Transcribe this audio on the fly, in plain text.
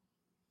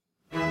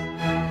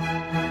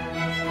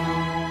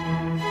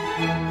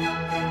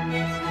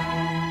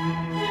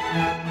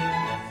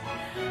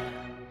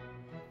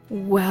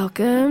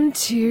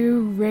Welcome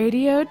to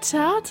Radio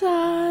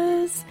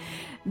Tatas,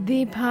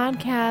 the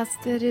podcast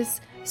that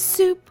is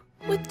soup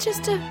with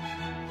just a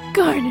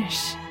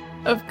garnish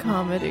of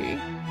comedy.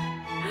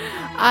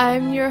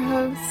 I'm your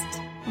host,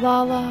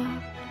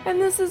 Lala,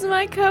 and this is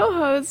my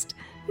co-host,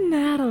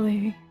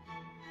 Natalie.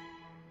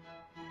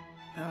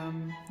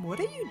 What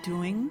are you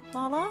doing,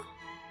 Lala?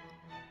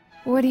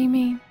 What do you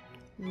mean?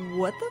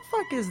 What the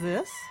fuck is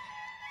this?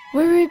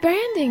 We're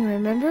rebranding,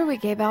 remember? We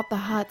gave out the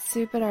hot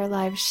soup at our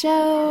live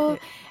show,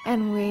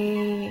 and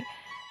we...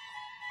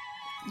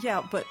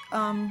 Yeah, but,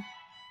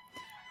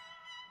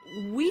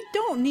 we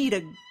don't need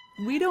a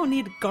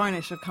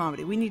garnish of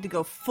comedy. We need to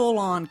go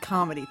full-on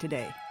comedy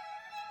today.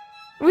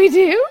 We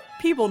do?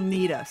 People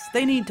need us.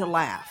 They need to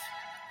laugh.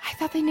 I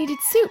thought they needed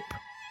soup.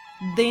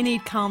 They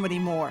need comedy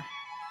more.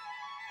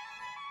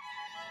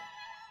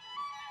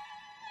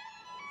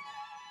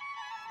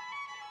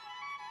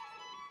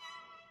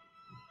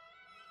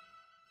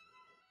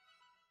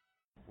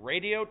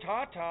 Radio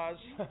Tatas.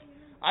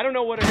 I don't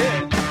know what it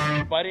is,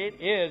 but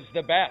it is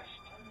the best.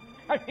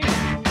 I mean,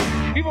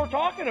 people are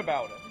talking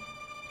about it.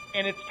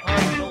 And it's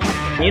time to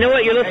listen. You know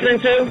what you're listening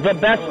to? The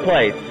best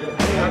place.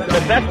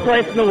 The best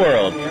place in the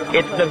world.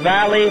 It's the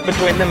valley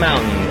between the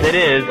mountains. It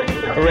is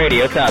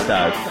Radio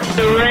Tatas.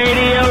 The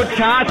Radio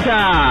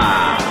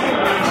Tata.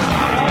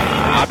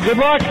 Good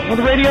luck with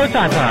Radio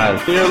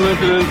Tatas. You're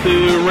listening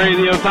to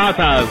Radio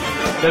Tatas.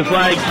 It's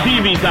like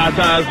TV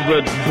Tatas,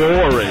 but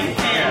boring.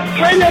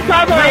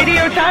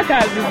 Radio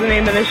Tatas is the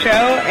name of the show,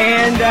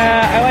 and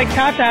I like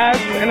Tatas,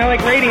 and I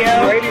like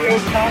radio. Radio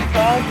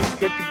Tatas, it's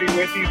good to be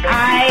with you.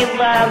 I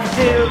love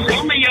to.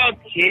 Some of y'all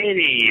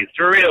kitties.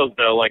 For reals,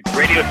 though, like,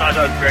 Radio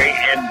Tatas is very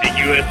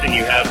ambiguous, and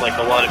you have, like,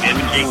 a lot of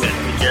imaging that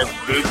suggests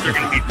boobs are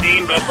going to be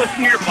seen, but listen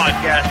to your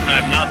podcast, and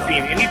I've not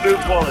seen any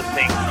boobs while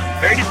listening.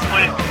 Very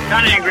disappointed,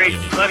 kind of angry.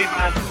 Love you,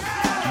 man.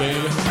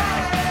 Baby.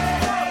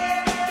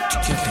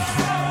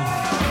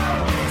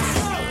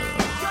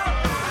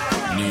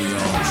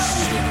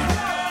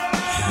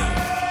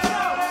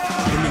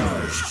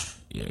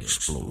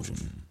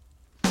 Explosion.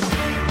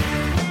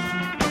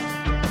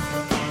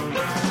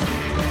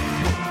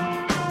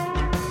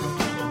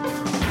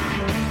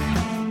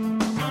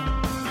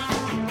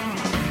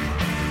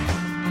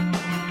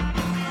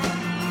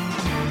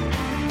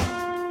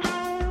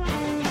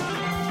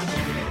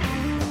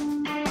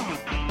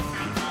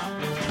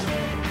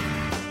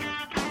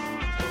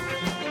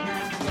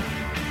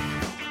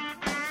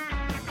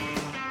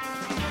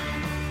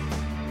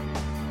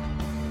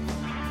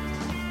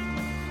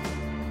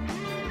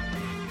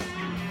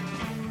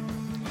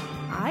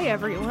 Hi,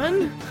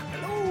 everyone.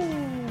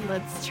 Hello.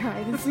 Let's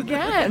try this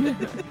again.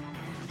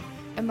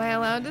 Am I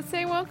allowed to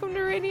say welcome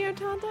to Radio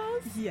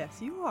Tatas?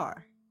 Yes, you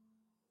are.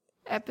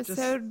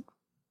 Episode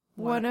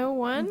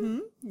 101? Mm-hmm.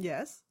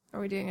 Yes.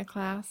 Are we doing a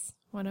class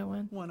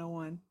 101?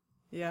 101.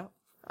 Yeah.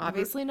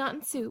 Obviously not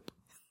in soup.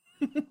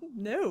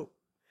 No.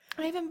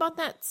 I even bought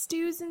that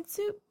Stews and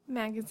Soup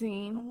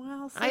magazine.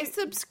 Well, I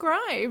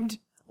subscribed.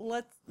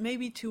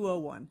 Maybe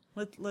 201.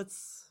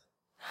 Let's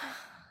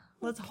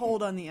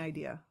hold on the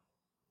idea.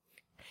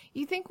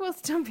 You think we'll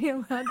still be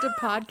allowed to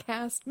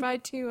podcast by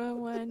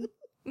 201?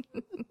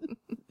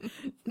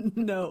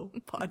 No,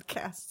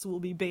 podcasts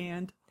will be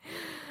banned.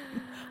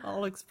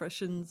 All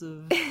expressions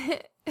of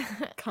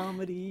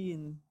comedy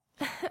and...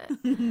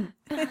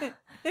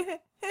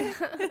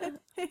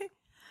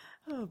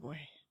 Oh, boy.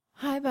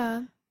 Hi,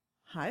 Bob.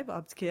 Hi,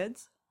 Bob's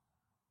kids.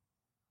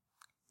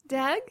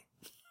 Doug?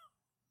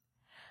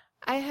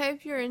 I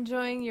hope you're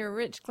enjoying your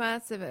rich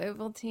glass of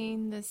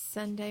Ovaltine this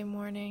Sunday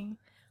morning.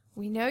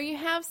 We know you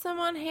have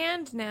some on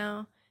hand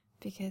now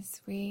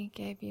because we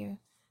gave you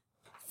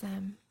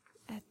some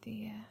at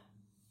the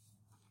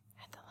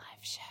live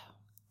show.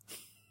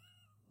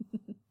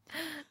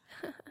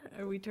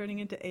 Are we turning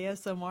into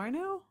ASMR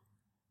now?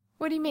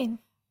 What do you mean?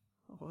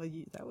 Well,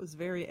 that was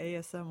very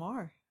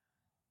ASMR.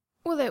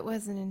 Well, it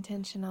wasn't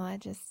intentional. I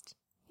just,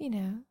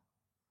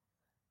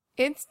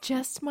 it's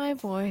just my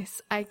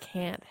voice. I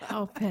can't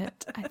help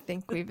it. I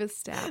think we've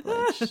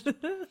established.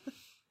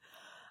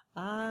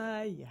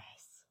 Ah, yes.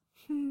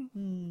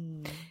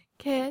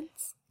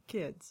 Kids,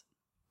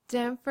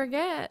 don't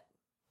forget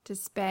to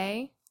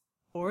spay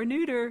or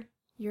neuter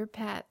your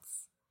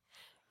pets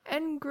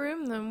and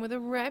groom them with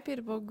a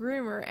reputable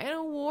groomer and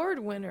award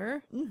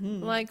winner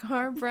like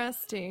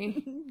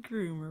Harbreasty.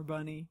 Groomer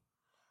Bunny.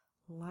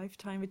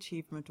 Lifetime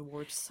Achievement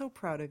Award. So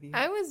proud of you.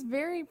 I was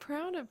very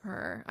proud of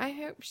her. I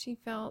hope she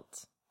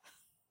felt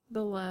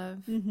the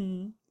love.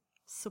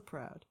 So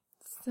proud.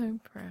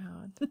 So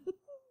proud.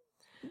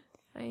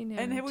 I know.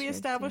 And have we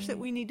established that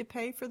we need to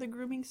pay for the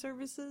grooming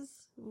services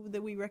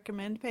that we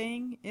recommend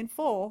paying in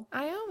full?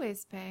 I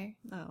always pay.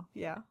 Oh,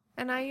 yeah.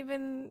 And I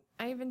even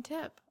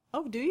tip.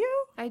 Oh, do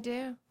you? I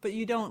do. But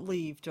you don't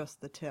leave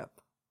just the tip.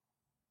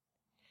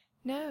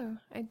 No,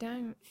 I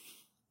don't.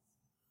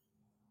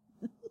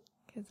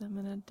 Because I'm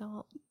an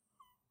adult.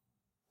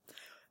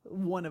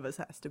 One of us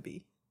has to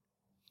be.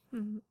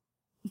 This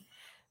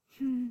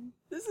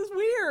is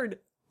weird.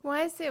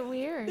 Why is it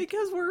weird?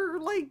 Because we're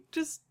like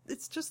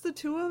it's just the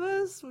two of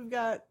us. We've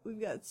got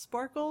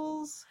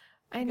Sparkles.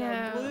 I we've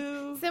got know.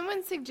 Blue.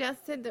 Someone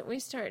suggested that we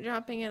start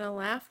dropping in a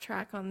laugh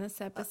track on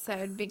this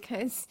episode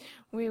because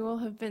we will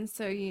have been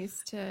so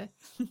used to,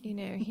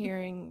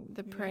 hearing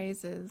the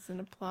praises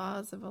and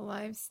applause of a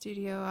live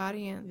studio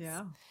audience.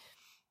 Yeah.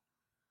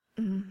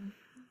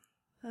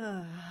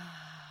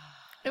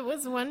 It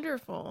was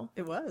wonderful.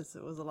 It was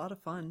a lot of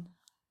fun.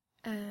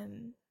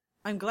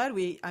 I'm glad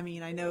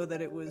I know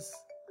that it was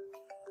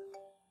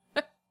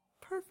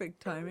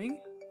perfect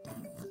timing.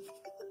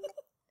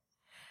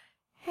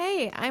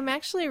 Hey, I'm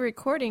actually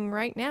recording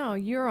right now.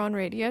 You're on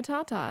Radio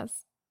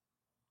Tatas.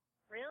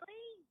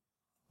 Really?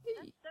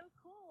 That's so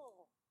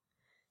cool.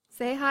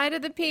 Say hi to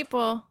the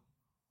people.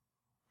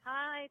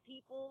 Hi,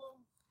 people.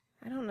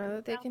 I don't know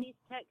that they can. Southeast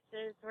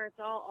Texas, where it's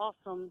all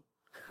awesome.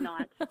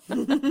 Not.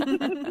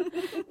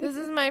 This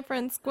is my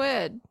friend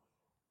Squid.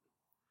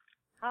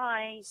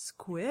 Hi.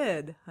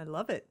 Squid. I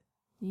love it.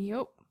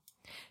 Yep.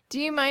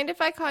 Do you mind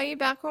if I call you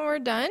back when we're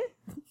done?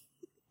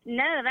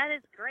 No, that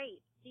is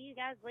great. See you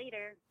guys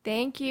later.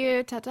 Thank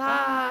you. Ta-ta.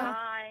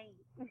 Bye.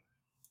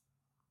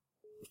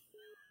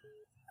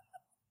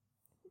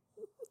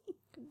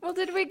 Well,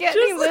 did we get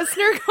any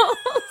listener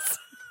calls?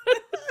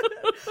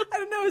 I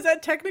don't know. Is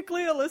that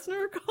technically a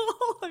listener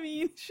call? I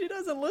mean, she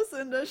doesn't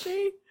listen, does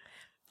she?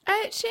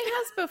 She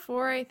has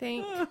before, I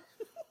think.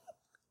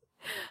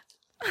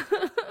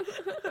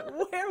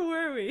 Where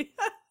were we?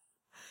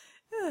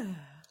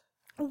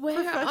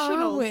 Where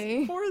are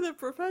we? For the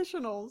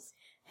professionals.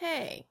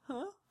 Hey.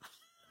 Huh?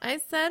 I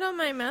said on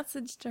my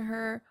message to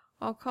her,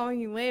 I'll call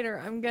you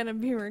later. I'm going to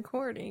be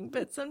recording.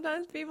 But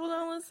sometimes people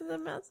don't listen to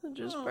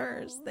messages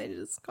first. They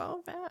just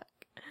call back.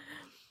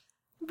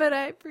 But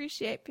I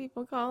appreciate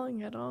people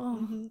calling at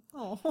all.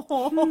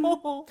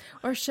 Oh.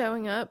 Or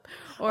showing up.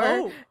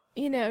 Or,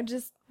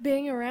 just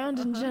being around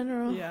in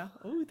general. Yeah.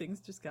 Oh,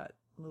 things just got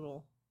a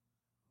little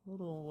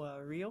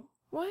real.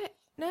 What?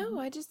 No,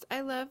 I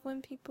love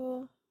when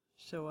people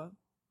show up.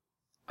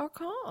 Or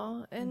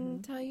call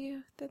and tell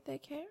you that they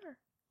care.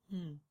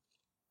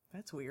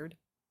 That's weird.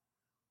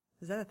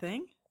 Is that a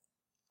thing?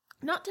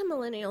 Not to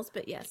millennials,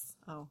 but yes.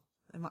 Oh,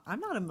 I'm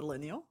not a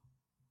millennial.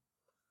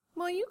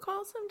 Well, you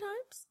call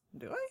sometimes.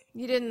 Do I?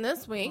 You didn't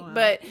this week,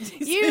 but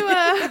you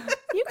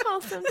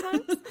call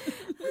sometimes.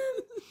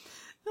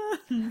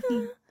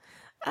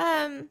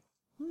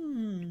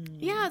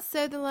 Yeah.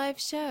 So the live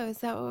show, is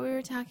that what we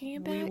were talking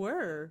about? We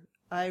were.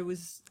 I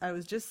was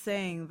just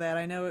saying that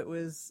I know it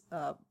was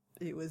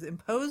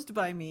imposed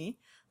by me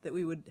that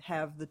we would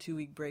have the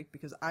 2-week break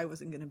because I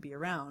wasn't going to be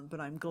around, but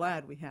I'm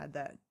glad we had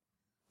that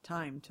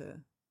time to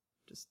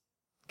just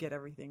get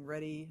everything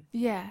ready.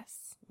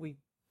 Yes. We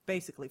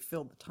basically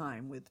filled the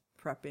time with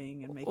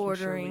prepping and making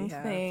ordering sure we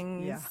have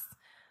things,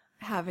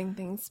 having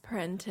things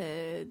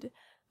printed,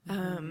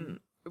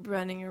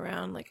 running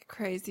around like a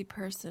crazy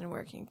person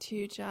working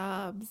 2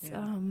 jobs,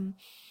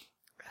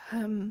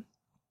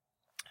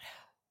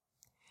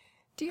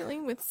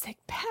 dealing with sick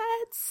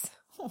pets.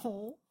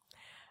 Oh.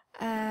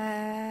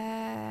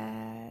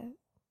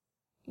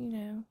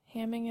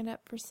 Hamming it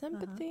up for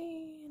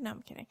sympathy. No,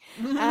 I'm kidding.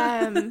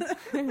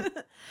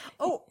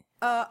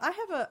 I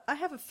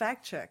have a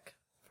fact check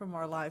from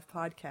our live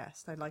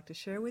podcast I'd like to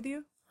share with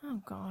you.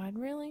 Oh God,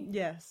 really?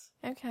 Yes.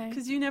 Okay.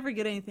 Because you never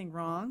get anything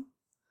wrong.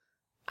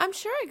 I'm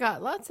sure I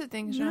got lots of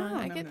things wrong.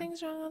 I get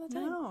things wrong all the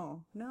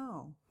time.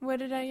 No. What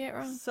did I get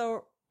wrong?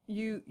 So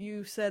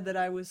you said that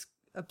I was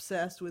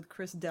obsessed with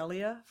Chris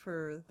D'Elia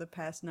for the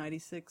past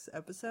 96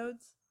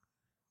 episodes.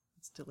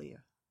 It's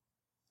D'Elia.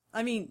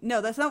 I mean,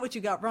 no, that's not what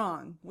you got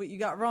wrong. What you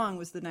got wrong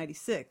was the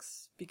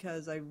 96,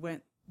 because I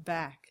went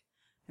back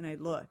and I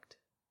looked.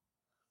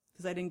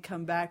 Because I didn't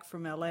come back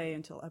from LA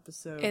until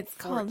episode 14.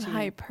 Called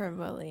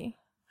hyperbole.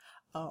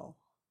 Oh.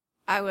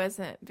 I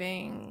wasn't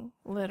being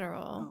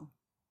literal. Oh.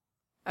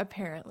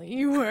 Apparently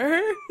you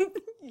were.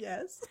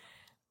 Yes.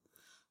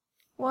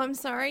 Well, I'm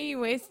sorry you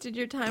wasted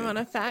your time on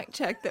a fact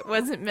check that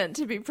wasn't meant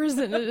to be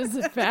presented as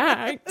a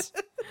fact.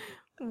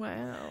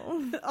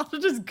 Wow. I'll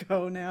just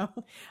go now.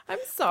 I'm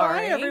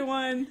sorry. Bye,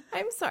 everyone.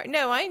 I'm sorry.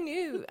 No, I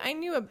knew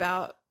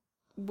about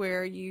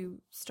where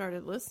you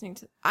started listening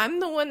to. I'm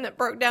the one that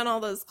broke down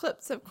all those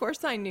clips. Of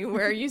course I knew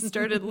where you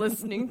started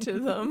listening to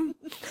them.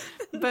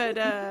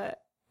 But,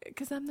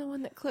 because I'm the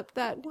one that clipped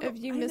that of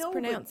you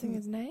mispronouncing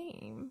his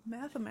name.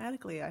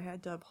 Mathematically, I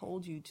had to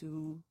uphold you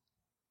to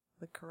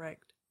the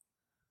correct.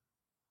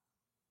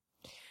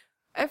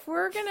 If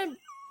we're going to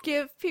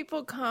give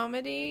people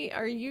comedy,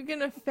 are you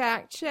going to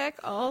fact check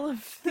all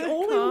of the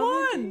only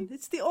comedy? One?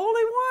 It's the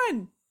only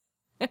one.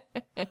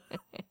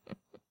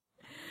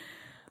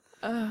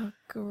 Oh,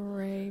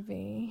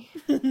 gravy.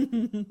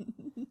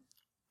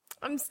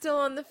 I'm still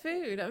on the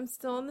food. I'm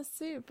still on the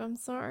soup. I'm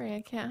sorry.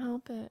 I can't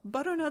help it.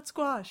 Butternut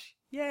squash.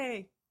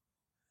 Yay.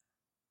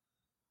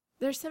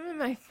 There's some in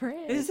my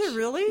fridge. Is it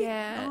really?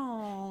 Yeah.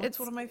 Oh, it's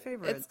one of my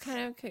favorites. It's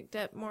kind of cooked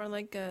up more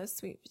like a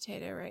sweet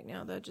potato right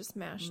now, though, just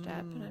mashed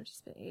up, and I've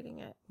just been eating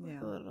it with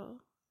a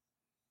little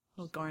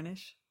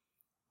garnish.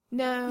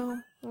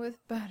 No, with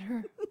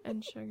butter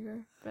and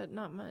sugar, but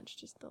not much,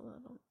 just a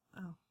little.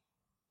 Oh.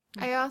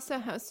 I also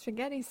have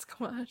spaghetti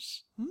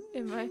squash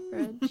in my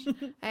fridge.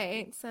 I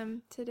ate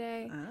some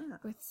today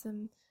with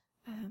some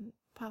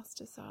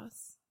pasta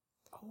sauce.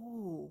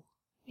 Oh.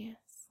 Yes.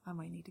 I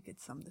might need to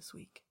get some this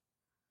week.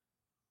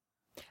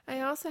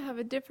 I also have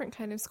a different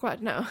kind of squash.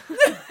 No.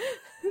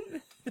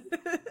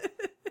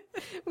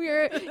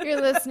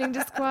 You're listening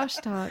to Squash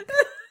Talk,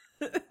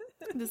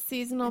 the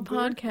seasonal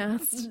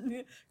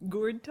podcast.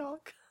 Gourd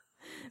Talk?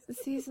 The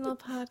seasonal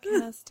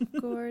podcast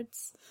of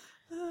gourds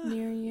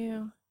near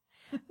you.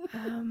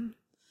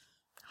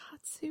 Hot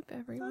soup,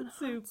 everyone.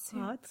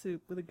 Hot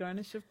soup with a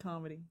garnish of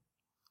comedy.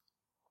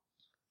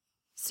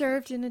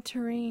 Served in a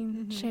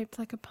tureen shaped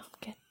like a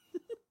pumpkin.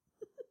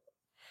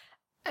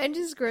 I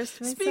just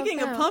grossed myself Speaking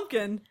out. of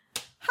pumpkin,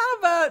 how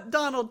about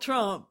Donald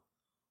Trump?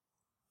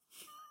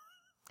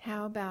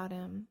 How about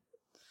him?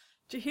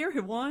 Did you hear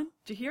he won?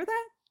 Did you hear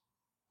that?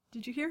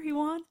 Did you hear he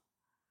won?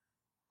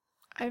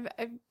 I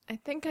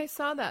think I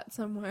saw that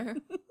somewhere.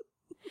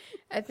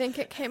 I think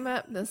it came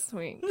up this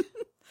week.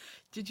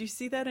 Did you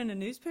see that in a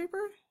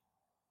newspaper?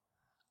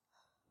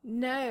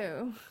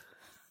 No.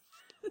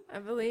 I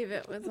believe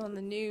it was on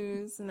the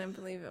news, and I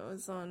believe it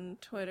was on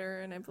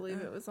Twitter, and I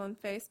believe it was on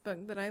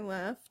Facebook that I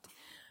left.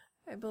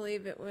 I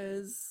believe it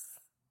was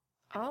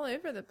all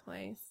over the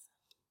place.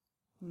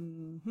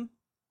 Mm-hmm.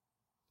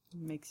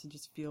 It makes you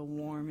just feel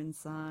warm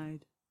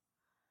inside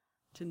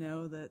to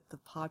know that the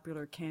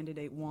popular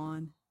candidate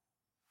won.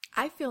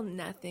 I feel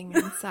nothing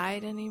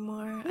inside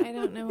anymore. I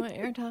don't know what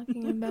you're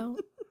talking about.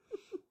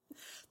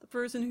 The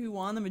person who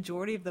won the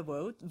majority of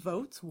the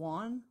votes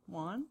won.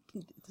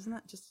 Doesn't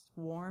that just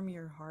warm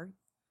your heart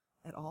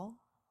at all?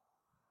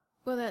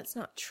 Well, that's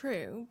not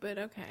true, but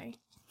okay.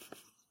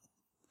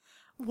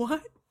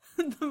 What?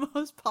 The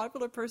most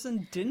popular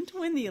person didn't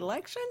win the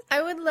election?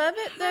 I would love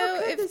it, though,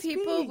 could if this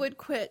people be? would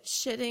quit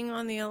shitting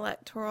on the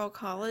Electoral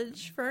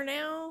College for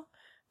now,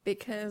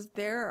 because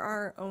there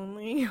are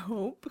only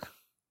hope.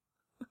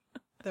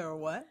 There are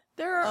what?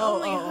 There are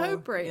only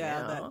hope right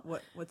now.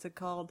 What's it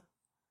called?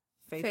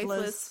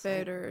 Faithless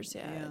voters,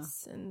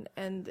 yes. Yeah.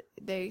 And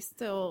they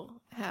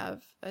still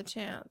have a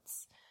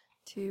chance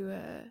to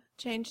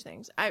change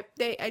things. I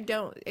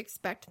don't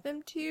expect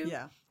them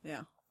to.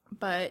 Yeah.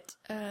 But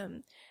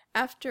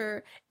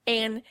after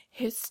an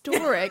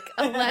historic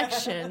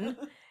election,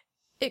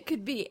 it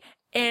could be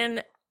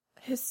an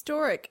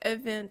historic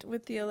event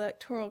with the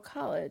Electoral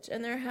College.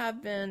 And there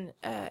have been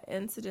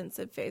incidents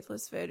of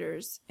faithless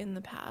voters in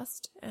the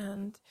past.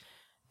 And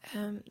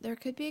there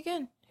could be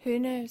again. Who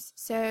knows?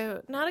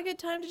 So, not a good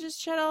time to just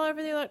shut all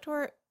over the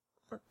electorate,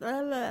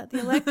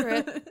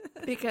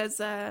 because,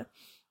 they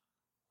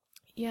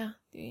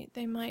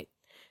might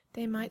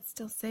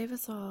still save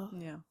us all.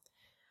 Yeah.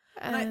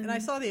 And I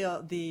saw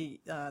there's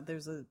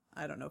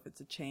I don't know if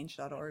it's a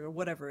change.org or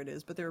whatever it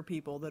is, but there are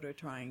people that are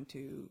trying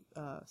to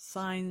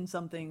sign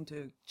something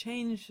to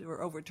change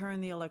or overturn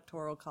the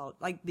Electoral College,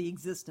 like the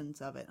existence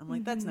of it. I'm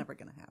like, that's never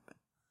going to happen.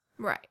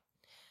 Right.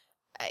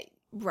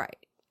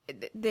 Right.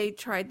 They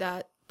tried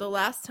that the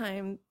last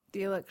time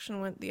the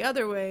election went the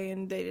other way,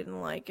 and they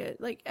didn't like it.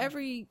 Like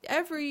the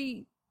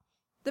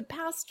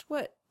past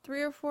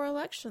 3 or 4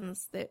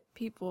 elections that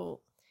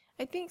people,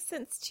 I think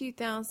since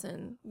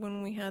 2000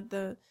 when we had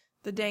the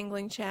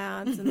dangling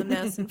chads and the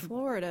mess in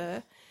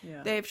Florida,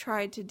 they've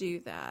tried to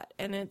do that.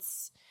 And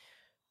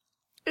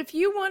if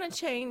you want to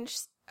change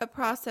a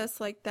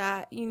process like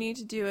that, you need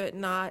to do it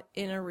not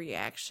in a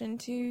reaction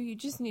to. You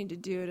just need to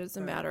do it as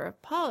a matter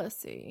of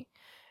policy.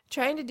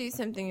 Trying to do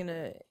something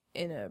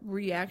in a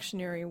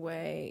reactionary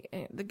way,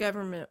 the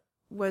government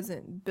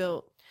wasn't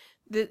built.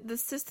 The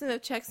system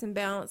of checks and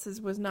balances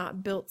was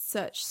not built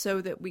such so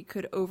that we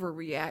could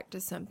overreact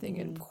to something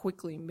and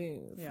quickly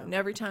move. Yeah. And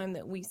every time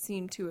that we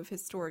seem to have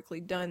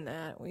historically done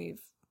that,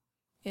 we've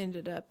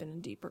ended up in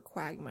a deeper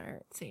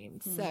quagmire, it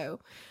seems. So,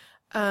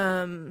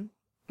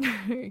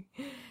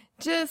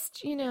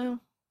 just,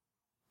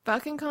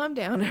 fucking calm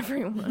down,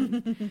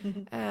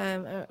 everyone.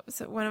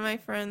 So one of my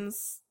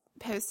friends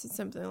posted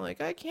something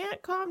like, I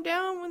can't calm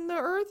down when the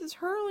earth is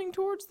hurling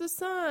towards the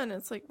sun.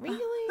 It's like,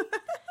 really?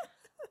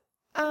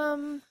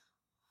 Calm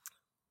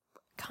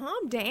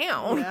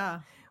down. Yeah.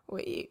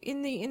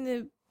 In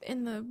the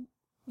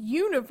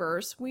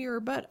universe, we are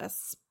but a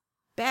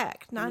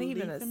speck, not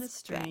even a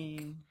speck.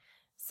 Stream.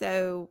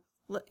 So,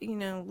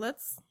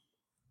 let's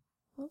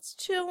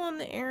chill on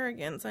the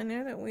arrogance. I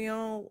know that we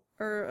all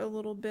are a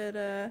little bit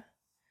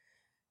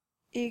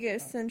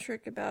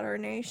egocentric about our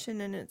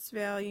nation and its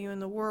value in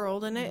the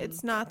world, and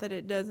it's not that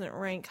it doesn't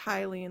rank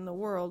highly in the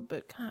world,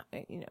 but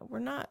we're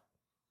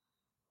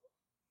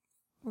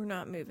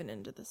not moving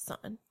into the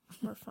sun.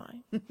 We're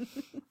fine.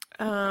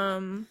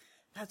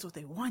 That's what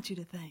they want you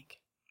to think.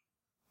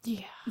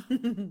 Yeah.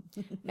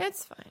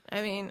 It's fine.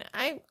 I mean,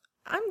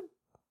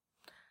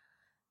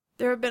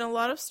 there have been a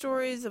lot of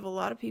stories of a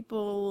lot of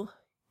people,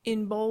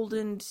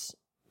 emboldened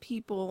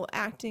people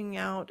acting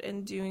out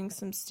and doing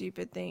some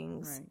stupid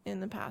things in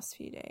the past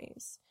few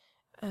days.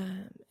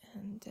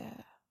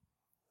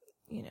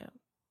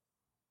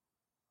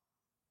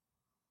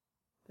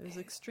 There's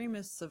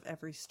extremists of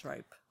every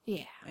stripe.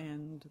 Yeah.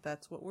 And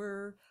that's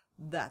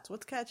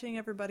what's catching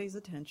everybody's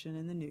attention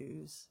in the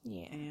news.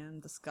 Yeah.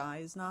 And the sky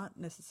is not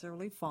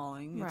necessarily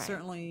falling. Right. It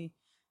certainly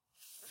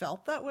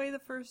felt that way the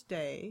first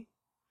day,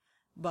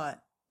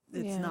 but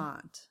it's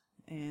not.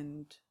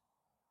 And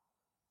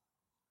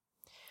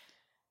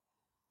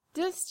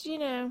just,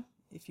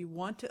 if you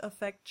want to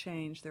affect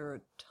change, there are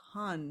a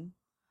ton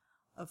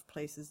of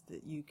places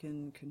that you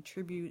can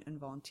contribute and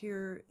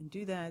volunteer and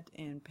do that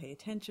and pay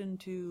attention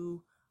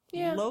to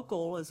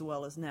local as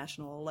well as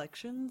national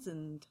elections.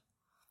 And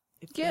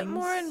if get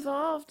more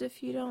involved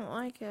if you don't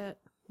like it.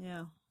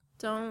 Yeah.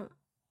 Don't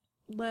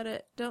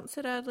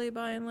sit idly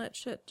by and let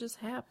shit just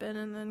happen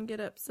and then get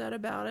upset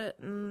about it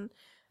and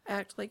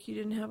act like you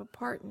didn't have a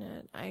part in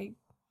it. I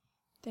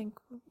think,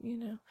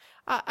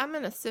 I'm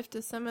going to sift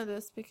to some of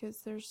this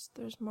because there's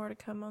more to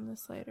come on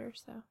this later,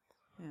 so.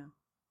 Yeah.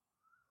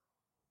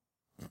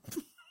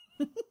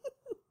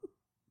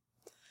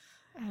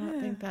 I don't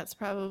think that's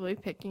probably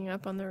picking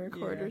up on the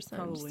recorder, so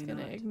I'm just going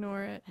to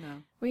ignore it.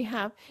 No.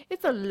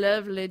 It's a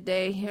lovely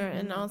day here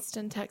in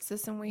Austin,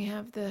 Texas, and we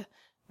have the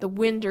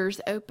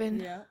windows open.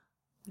 Yeah.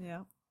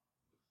 Yeah.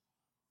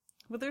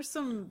 Well, there's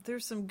some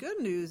good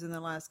news in the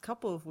last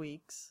couple of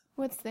weeks.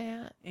 What's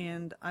that?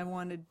 And I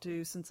wanted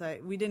to, since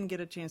we didn't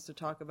get a chance to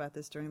talk about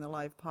this during the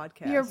live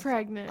podcast. You're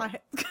pregnant.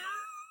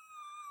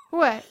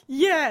 What?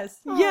 Yes,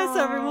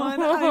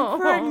 everyone, I'm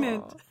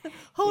pregnant.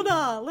 Hold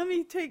on, let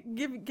me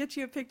get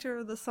you a picture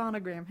of the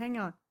sonogram. Hang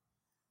on.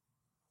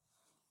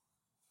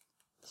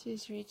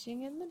 She's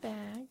reaching in the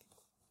bag.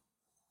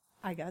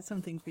 I got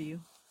something for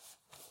you.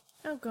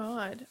 Oh,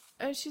 God.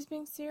 Oh, she's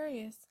being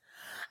serious.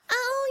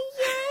 Oh,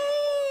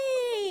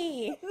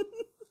 yay!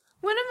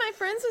 One of my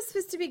friends was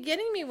supposed to be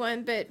getting me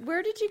one, but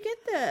where did you get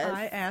this?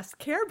 I asked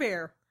Care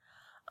Bear.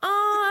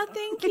 Aw,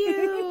 thank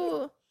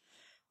you.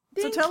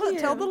 Thank you.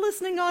 Tell the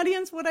listening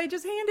audience what I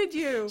just handed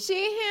you.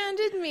 She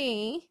handed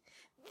me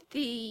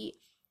the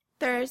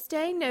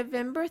Thursday,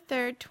 November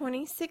 3rd,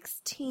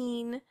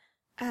 2016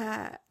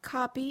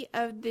 copy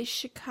of the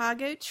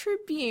Chicago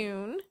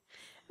Tribune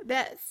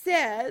that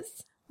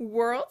says,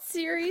 World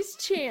Series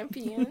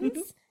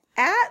champions.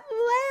 At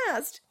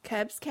last,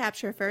 Cubs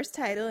capture first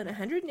title in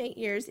 108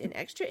 years in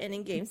extra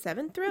inning Game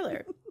 7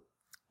 thriller.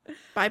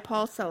 By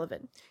Paul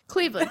Sullivan.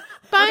 Cleveland.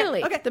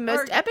 Finally, the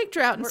most epic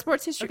drought in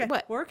sports history. Okay,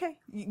 what? We're okay.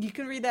 You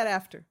can read that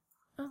after.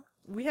 Oh.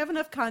 We have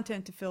enough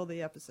content to fill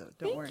the episode.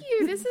 Don't worry. Thank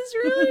you. This is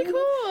really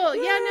cool.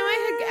 Yeah, no,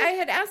 I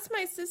had asked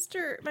my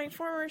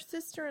former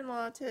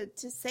sister-in-law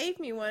to save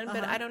me one,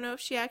 but I don't know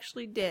if she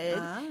actually did.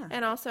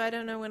 And also, I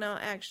don't know when I'll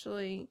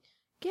actually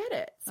get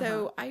it.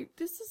 So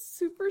this is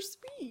super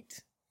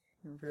sweet.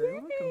 You're very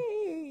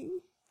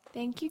welcome.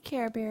 Thank you,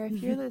 Care Bear, if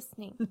you're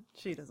listening.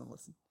 She doesn't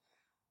listen.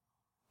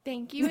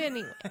 Thank you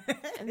anyway.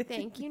 And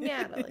thank you,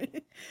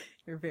 Natalie.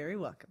 You're very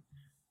welcome.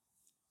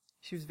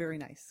 She was very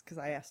nice because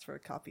I asked for a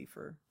copy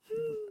for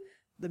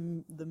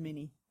the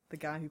mini, the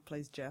guy who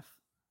plays Jeff.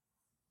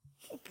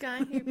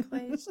 Guy who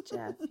plays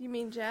Jeff. You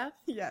mean Jeff?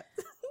 Yeah.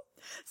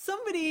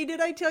 Did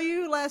I tell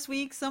you last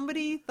week,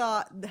 somebody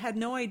had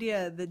no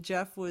idea that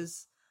Jeff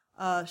was,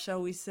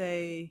 shall we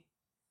say,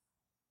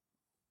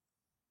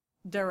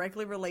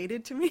 directly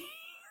related to me.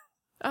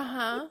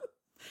 Uh-huh.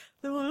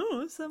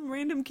 Some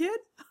random kid.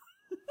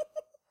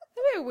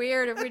 It'd be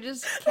weird if we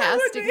just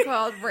cast and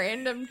called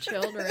random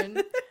children.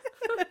 Who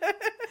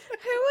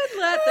would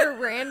let their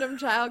random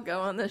child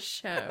go on the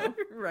show?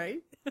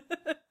 Right.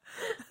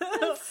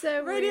 That's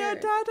so Radio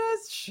weird.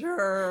 Tatas?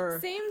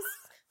 Sure.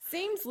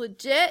 Seems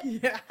legit.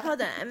 Yeah.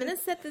 Hold on, I'm gonna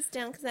set this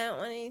down because I don't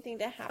want anything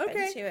to happen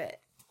to it.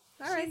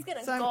 All right. She's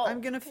gonna so gulp.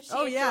 I'm gonna. 'cause she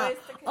Oh yeah.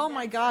 enjoys the Oh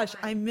my condensed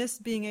gosh, wine. I miss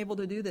being able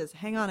to do this.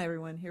 Hang on,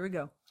 everyone. Here we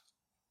go.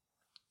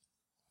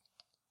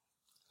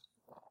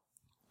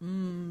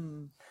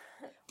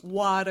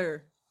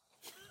 Water.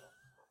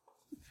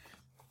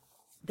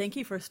 Thank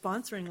you for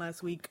sponsoring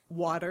last week,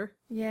 water.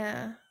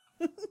 Yeah.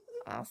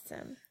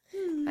 Awesome.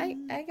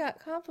 I got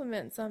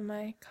compliments on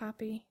my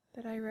copy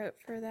that I wrote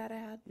for that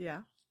ad.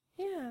 Yeah.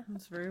 Yeah.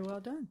 That's very well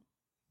done.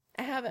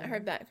 I haven't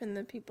heard back from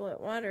the people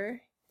at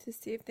Water to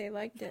see if they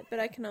liked it, but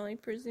I can only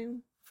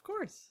presume. Of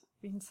course.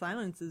 Being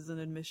silence is an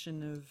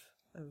admission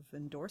of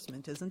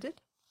endorsement, isn't it?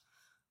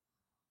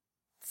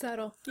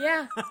 Subtle.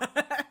 Yeah.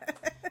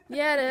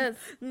 Yeah, it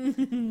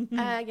is.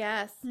 I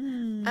guess.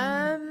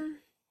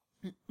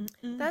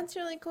 That's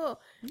really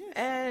cool. Yes.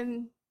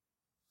 And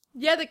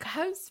yeah, the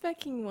Cubs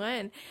fucking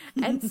won.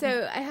 And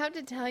so I have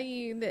to tell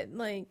you that,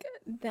 like,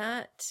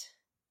 that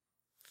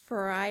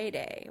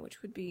Friday,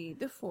 which would be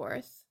the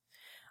 4th,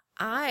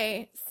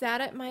 I sat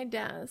at my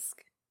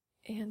desk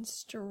and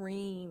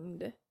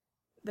streamed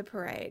the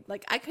parade.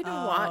 Like, I couldn't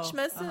watch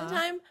most of the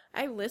time.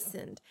 I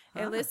listened.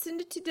 I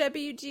listened to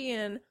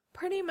WGN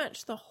pretty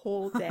much the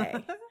whole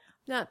day.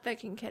 Not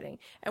fucking kidding.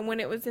 And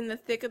when it was in the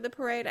thick of the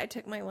parade, I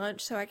took my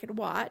lunch so I could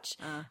watch.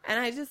 And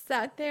I just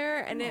sat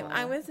there, and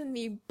I was in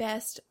the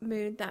best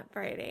mood that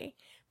Friday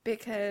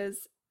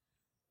because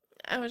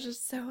I was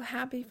just so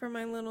happy for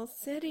my little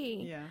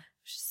city. Yeah.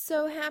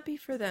 So happy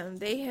for them.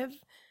 They have...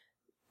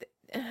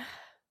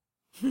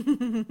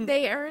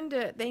 They earned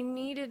it. They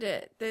needed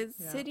it. The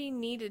city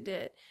needed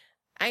it.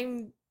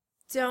 I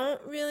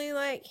don't really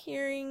like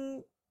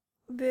hearing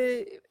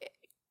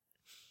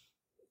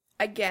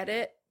I get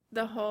it.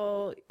 The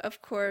whole,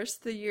 of course,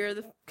 the year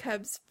the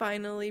Cubs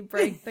finally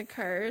break the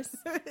curse,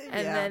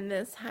 and then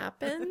this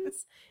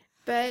happens.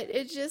 But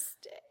it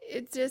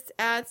just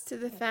adds to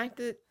the fact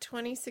that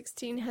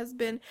 2016 has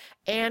been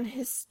an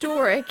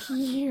historic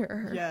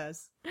year.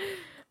 Yes.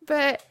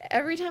 But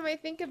every time I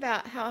think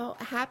about how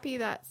happy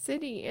that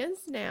city is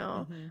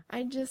now,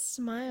 I just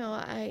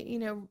smile.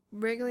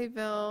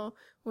 Wrigleyville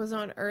was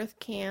on Earth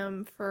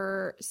Cam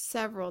for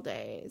several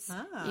days,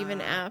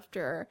 even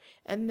after.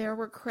 And there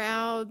were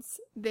crowds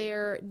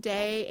there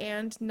day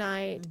and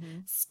night,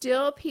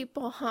 still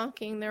people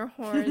honking their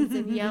horns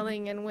and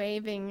yelling and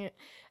waving.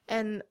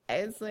 And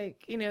it's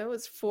like, it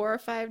was 4 or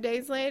 5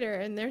 days later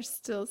and they're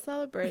still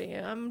celebrating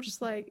it. I'm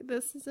just like,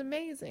 this is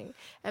amazing.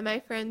 And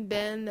my friend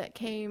Ben that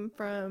came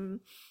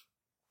from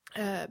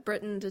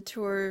Britain to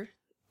tour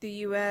the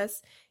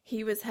U.S.,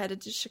 he was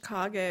headed to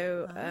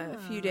Chicago a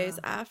few days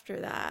after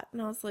that.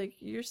 And I was like,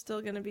 you're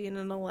still going to be in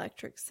an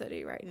electric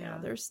city right now.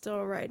 They're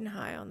still riding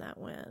high on that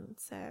wind.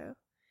 So,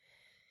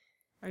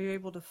 are you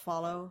able to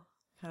follow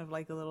kind of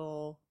like a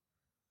little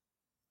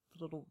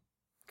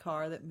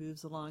car that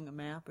moves along a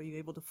map? Are you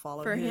able to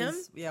follow him?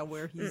 Yeah,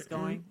 where he's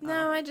going?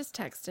 No, I just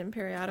text him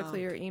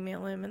periodically or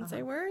email him and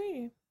say, where are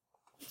you?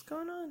 What's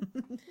going on?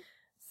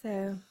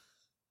 So,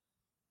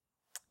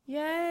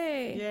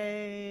 yay,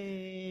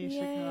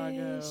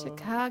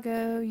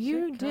 Chicago,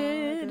 you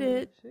did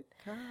it.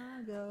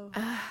 Chicago.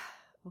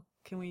 Well,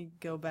 can we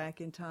go back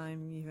in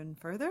time even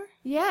further?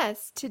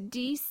 Yes, to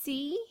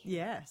D.C.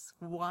 Yes,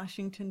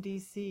 Washington,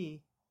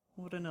 D.C.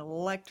 What an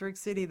electric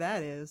city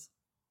that is.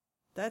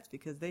 That's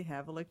because they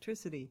have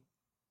electricity.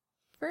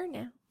 For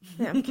now.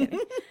 No, I'm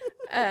kidding.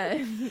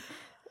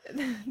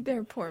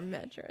 Their poor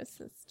metro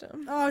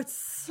system. Oh, it's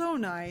so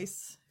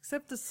nice.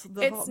 Except it's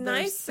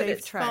nice, but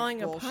it's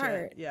falling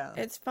apart. Yeah.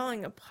 It's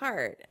falling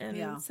apart.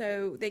 And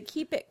so they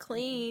keep it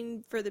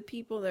clean for the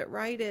people that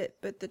ride it,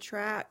 but the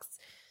tracks,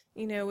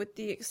 with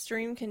the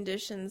extreme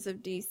conditions of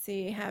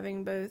DC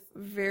having both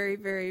very,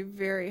 very,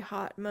 very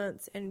hot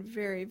months and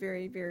very,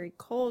 very, very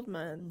cold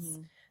months,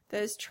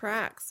 those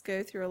tracks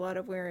go through a lot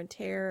of wear and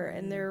tear,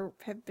 and there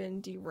have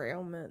been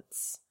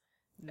derailments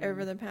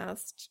over the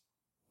past,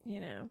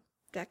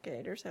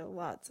 decade or so,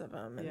 lots of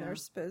them. And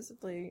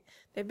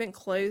they've been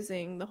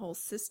closing the whole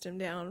system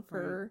down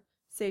for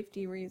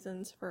safety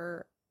reasons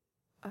for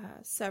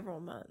several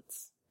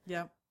months.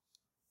 Yep.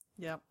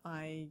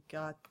 I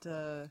got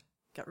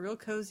real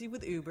cozy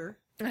with Uber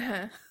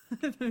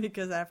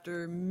because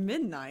after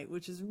midnight,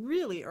 which is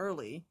really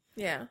early,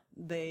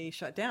 they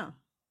shut down.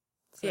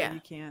 So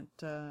you can't,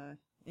 and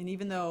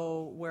even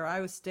though where I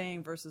was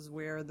staying versus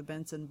where the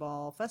Benson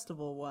Ball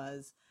Festival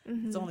was,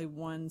 it's only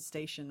one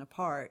station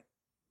apart,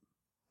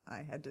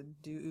 I had to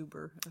do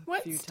Uber a few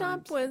times. What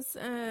stop was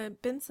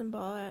Benson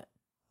Ball at?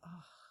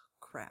 Oh,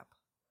 crap.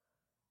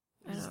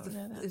 I don't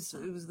know that.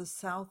 It was the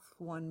south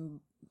one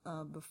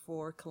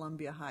before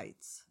Columbia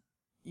Heights.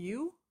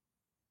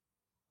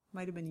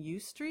 Might have been U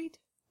Street?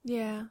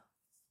 Yeah.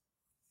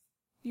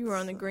 You were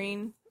on the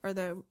green or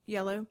the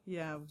yellow?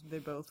 Yeah, they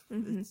both.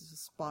 It's a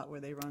spot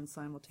where they run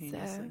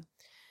simultaneously. So,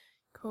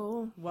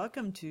 cool.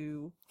 Welcome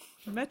to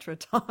Metro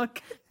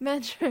Talk.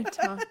 Metro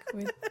Talk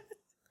with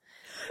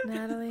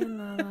Natalie and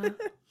Lala.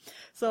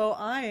 So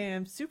I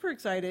am super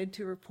excited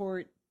to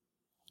report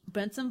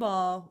Benson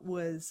Ball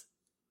was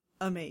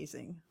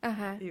amazing.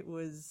 It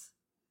was...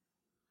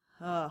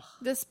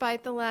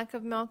 Despite the lack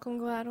of Malcolm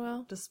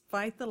Gladwell?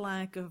 Despite the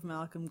lack of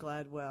Malcolm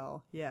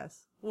Gladwell,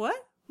 yes. What?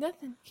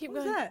 Nothing. Keep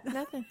going. What was that?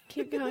 Nothing.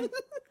 Keep going.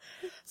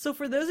 So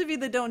for those of you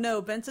that don't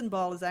know, Benson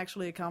Ball is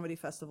actually a comedy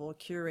festival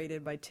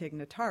curated by Tig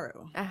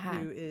Notaro,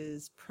 who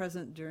is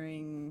present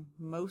during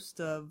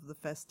most of the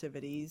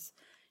festivities.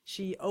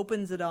 She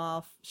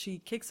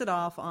kicks it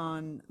off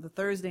on the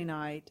Thursday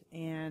night,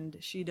 and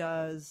she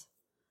does,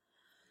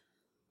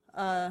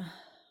 I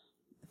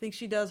think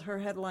she does her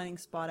headlining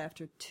spot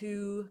after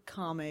 2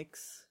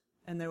 comics,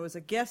 and there was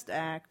a guest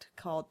act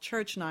called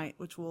Church Night,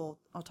 which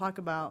I'll talk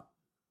about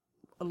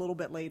a little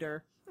bit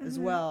later as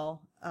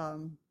well.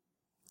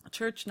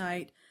 Church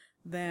Night,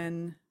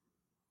 then,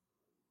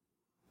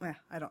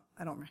 I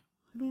don't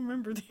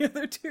remember the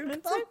other 2.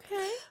 It's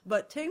okay.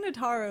 But Tig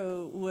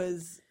Notaro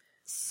was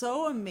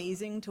so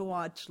amazing to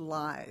watch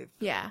live.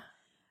 Yeah.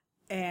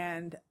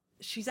 And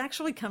she's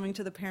actually coming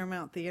to the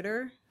Paramount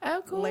Theater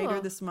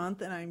later this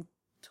month, and I'm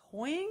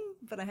toying,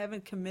 but I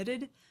haven't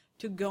committed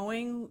to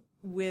going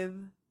with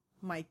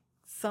my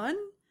son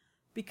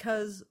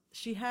because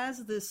she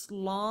has this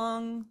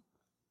long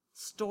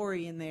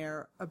story in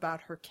there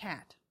about her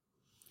cat.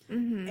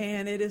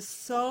 And it is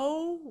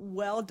so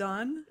well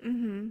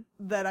done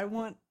that I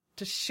want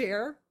to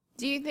share.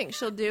 Do you think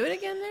she'll do it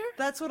again there?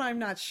 That's what I'm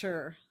not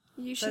sure.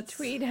 You should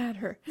tweet at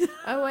her.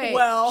 Oh, wait.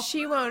 Well,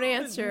 she won't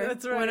answer.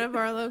 That's right. One of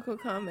our local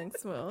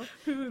comics will.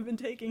 Who have been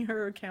taking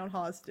her account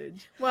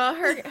hostage. Well,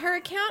 her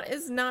account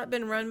has not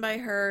been run by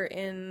her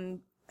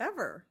in...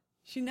 Ever.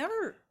 She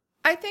never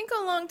I think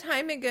a long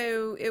time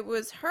ago it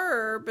was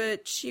her,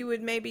 but she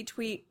would maybe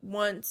tweet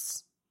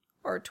once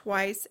or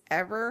twice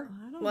ever.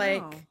 I don't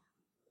like, know.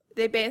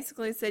 They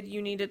basically said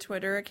you need a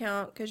Twitter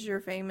account because you're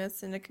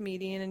famous and a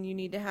comedian and you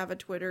need to have a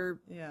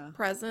Twitter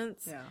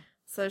presence. Yeah.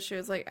 So she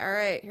was like, all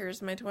right,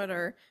 here's my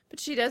Twitter.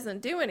 But she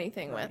doesn't do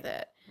anything with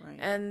it. Right.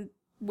 And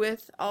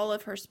with all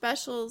of her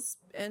specials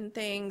and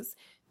things,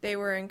 they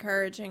were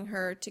encouraging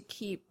her to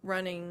keep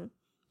running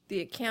the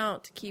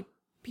account to keep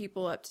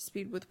people up to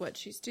speed with what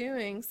she's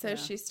doing. So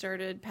she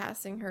started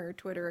passing her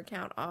Twitter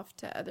account off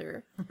to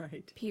other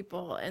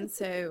people. And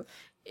so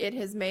it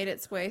has made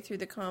its way through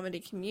the comedy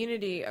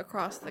community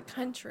across the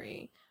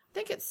country. I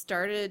think it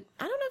started,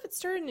 I don't know if it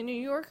started in New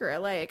York or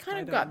LA. It kind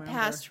of got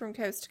passed from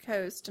coast to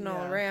coast and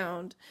all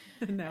around.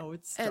 Now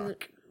it's stuck. And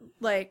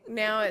like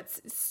now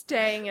it's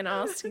staying in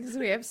Austin because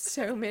we have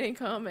so many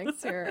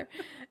comics here.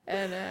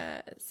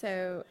 And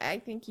so I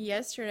think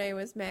yesterday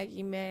was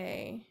Maggie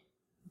May.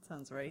 That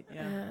sounds right.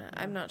 Yeah.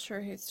 I'm not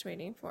sure who's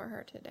tweeting for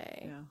her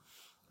today. Yeah.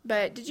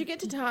 But did you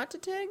get to talk to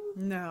Tig?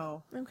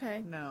 No.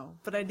 Okay. No.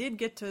 But I did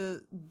get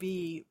to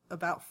be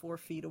about 4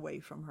 feet away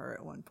from her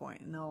at one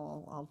point, and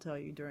I'll tell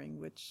you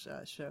during which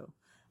show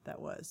that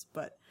was.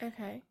 But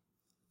okay.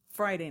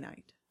 Friday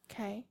night.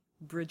 Okay.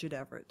 Bridget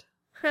Everett.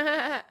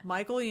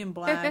 Michael Ian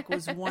Black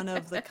was one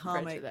of the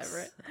comics. Bridget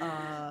Everett.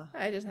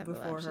 I just have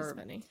before to laugh. her. She's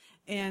funny.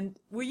 And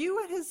were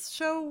you at his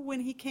show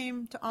when he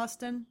came to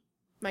Austin?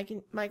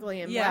 Michael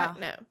Ian Black?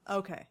 No.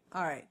 Okay.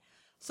 All right.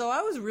 So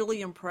I was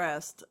really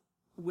impressed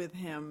with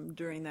him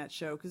during that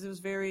show because it was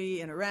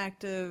very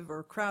interactive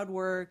or crowd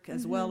work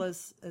as well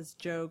as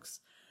jokes.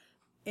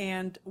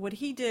 And what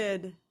he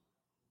did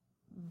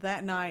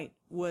that night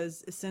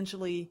was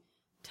essentially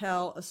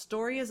tell a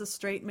story as a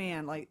straight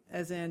man, like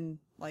as in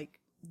like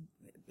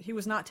he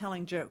was not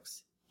telling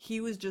jokes. He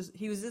was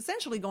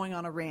essentially going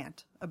on a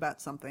rant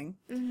about something.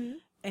 Mm-hmm.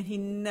 And he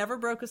never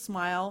broke a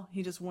smile.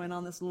 He just went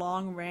on this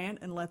long rant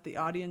and let the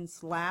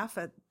audience laugh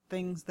at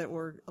things that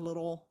were a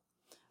little,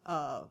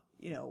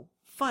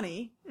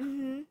 funny.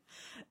 Mm-hmm.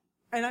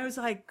 And I was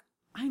like,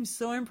 I'm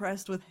so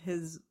impressed with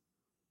his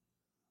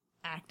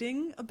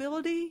acting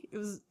ability. It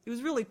was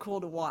really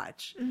cool to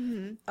watch.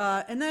 Mm-hmm.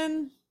 And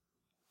then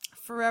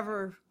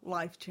forever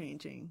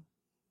life-changing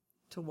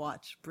to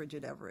watch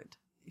Bridget Everett.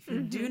 If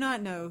you do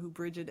not know who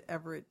Bridget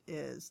Everett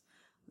is,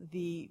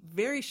 the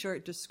very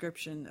short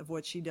description of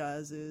what she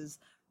does is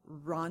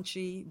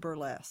raunchy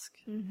burlesque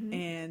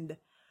and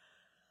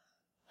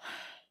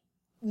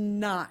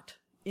not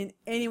in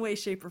any way,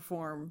 shape, or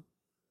form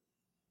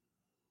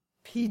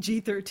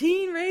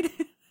PG-13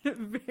 rated.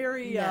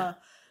 Very,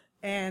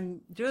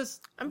 and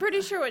just... I'm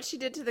pretty sure what she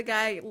did to the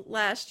guy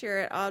last year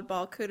at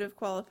Oddball could have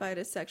qualified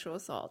as sexual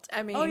assault.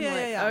 I mean, Oh,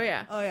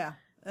 yeah.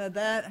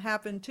 That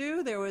happened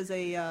too. There was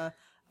a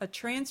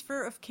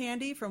transfer of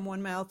candy from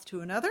one mouth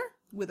to another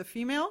with a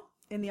female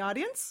in the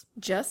audience.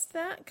 Just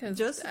that? Because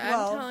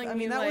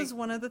that was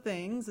one of the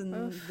things.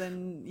 And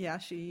then,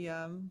 she,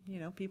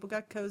 people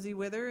got cozy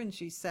with her and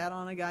she sat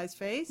on a guy's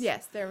face.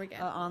 Yes, there we go.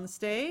 On the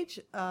stage,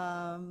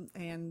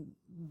 and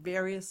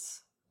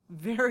various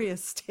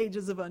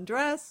stages of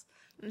undress.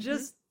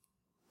 Just,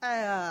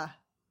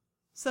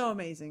 so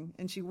amazing.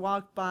 And she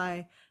walked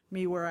by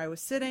me where I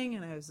was sitting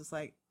and I was just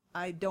like,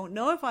 I don't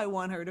know if I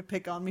want her to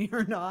pick on me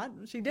or not.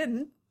 She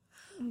didn't.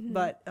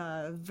 But you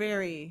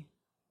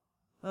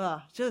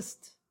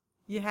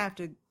have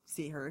to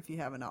see her if you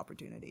have an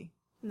opportunity.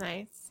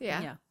 Nice.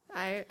 Yeah.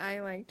 I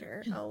liked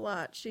her a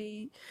lot.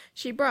 She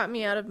brought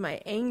me out of my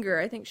anger.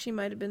 I think she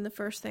might have been the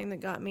first thing that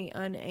got me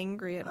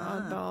unangry at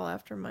Oddball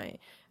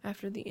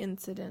after the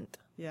incident.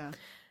 Yeah.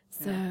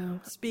 So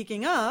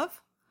speaking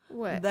of,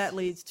 what? That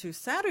leads to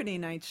Saturday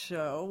night's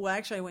show. Well,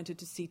 actually, I went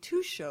to see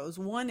 2 shows.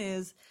 One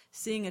is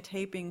seeing a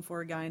taping for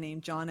a guy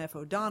named John F.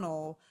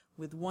 O'Donnell,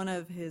 with one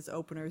of his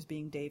openers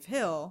being Dave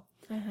Hill,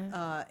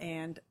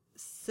 and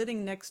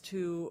sitting next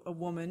to a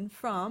woman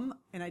from,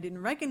 and I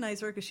didn't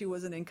recognize her because she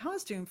wasn't in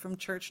costume, from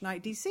Church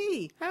Night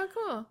DC. How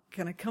cool.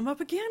 Gonna come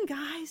up again,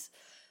 guys.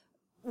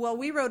 Well,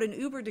 we rode an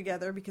Uber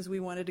together because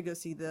we wanted to go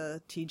see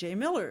the T.J.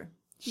 Miller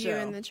show. You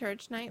and the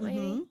Church Night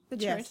lady? The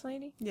church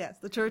lady? Yes,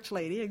 the church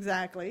lady,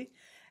 exactly.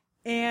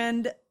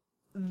 And,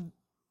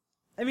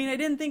 I mean, I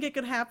didn't think it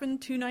could happen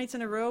 2 nights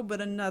in a row, but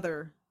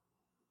another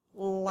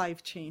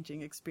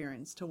life-changing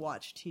experience to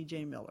watch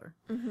T.J. Miller.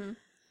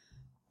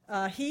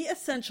 He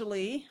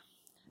essentially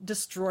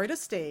destroyed a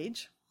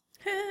stage.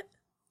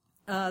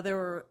 There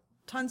were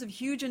tons of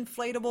huge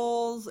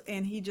inflatables,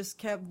 and he just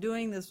kept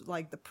doing this,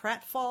 like the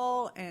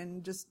pratfall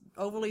and just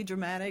overly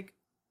dramatic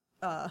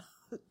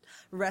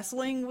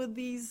wrestling with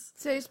these.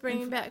 So he's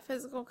bringing back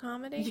physical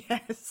comedy?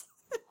 Yes.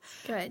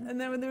 Good. And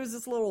then when there was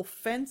this little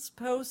fence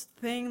post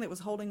thing that was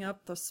holding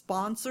up the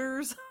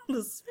sponsors,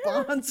 the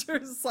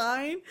sponsors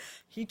sign,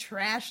 he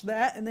trashed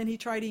that, and then he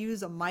tried to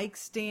use a mic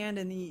stand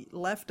and the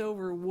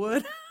leftover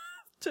wood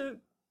to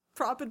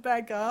prop it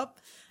back up.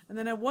 And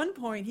then at one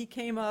point he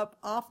came up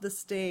off the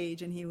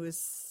stage and he was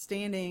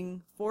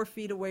standing 4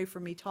 feet away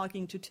from me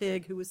talking to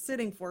Tig, who was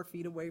sitting 4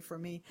 feet away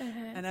from me.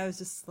 And I was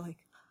just like,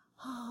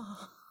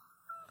 oh.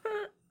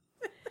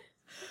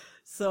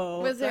 So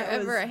Was there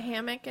ever a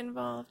hammock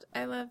involved?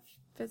 I love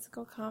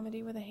physical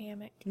comedy with a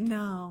hammock.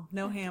 No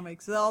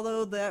hammocks,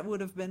 although that would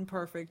have been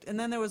perfect. And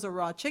then there was a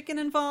raw chicken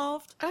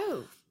involved.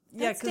 Oh,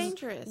 that's 'cause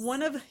dangerous.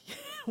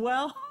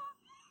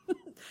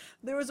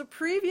 There was a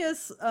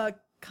previous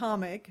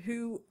comic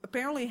who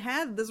apparently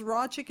had this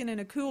raw chicken in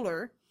a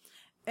cooler,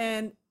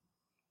 and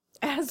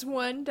as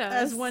one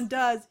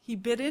does, he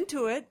bit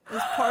into it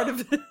as part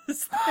of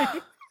this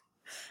thing,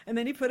 and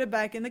then he put it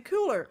back in the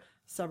cooler.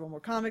 Several more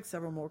comics.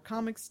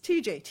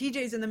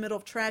 TJ's in the middle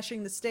of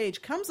trashing the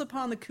stage, comes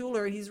upon the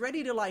cooler, and he's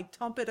ready to like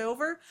tump it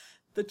over.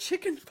 The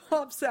chicken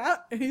pops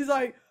out, and he's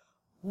like,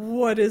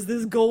 "What is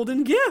this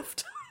golden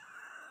gift?"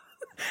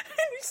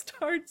 And he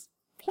starts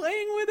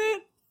playing with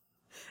it.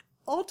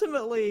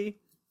 Ultimately,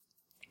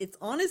 it's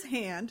on his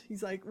hand.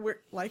 He's like,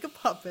 like a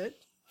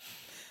puppet.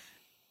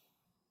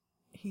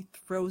 He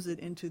throws it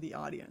into the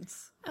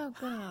audience. Oh,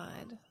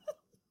 God.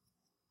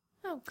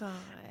 Oh,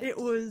 God. It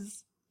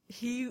was,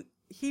 he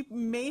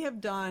may have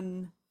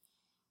done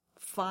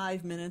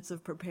 5 minutes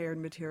of prepared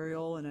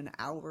material and an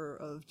hour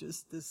of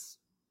just this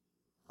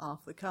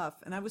off the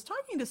cuff. And I was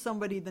talking to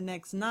somebody the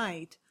next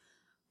night,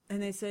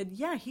 and they said,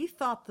 yeah, he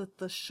thought that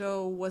the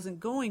show wasn't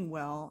going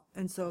well,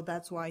 and so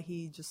that's why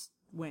he just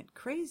went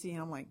crazy.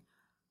 And I'm like,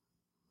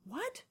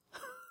 what?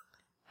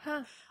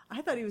 Huh.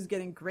 I thought he was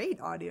getting great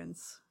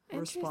audience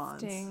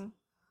response. Interesting.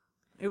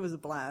 It was a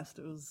blast.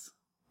 It was.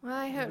 Well,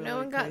 I hope no really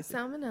one got crazy.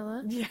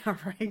 salmonella. Yeah,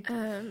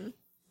 right.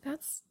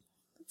 That's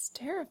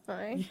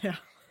terrifying. Yeah.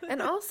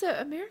 And also,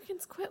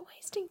 Americans quit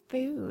wasting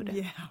food.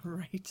 Yeah,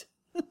 right.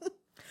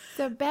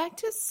 So back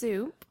to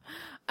soup.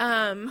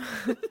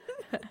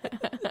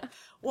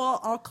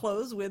 Well, I'll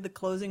close with the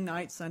closing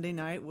night. Sunday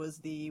night was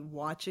the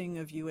watching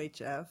of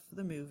UHF,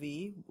 the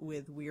movie,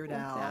 with Weird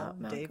Al,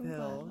 Malcolm Dave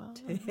Hill,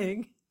 Gladwell.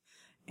 Tig,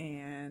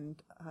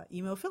 and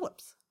Emo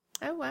Phillips.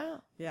 Oh,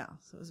 wow. Yeah,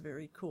 so it was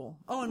very cool.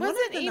 Oh, and Wasn't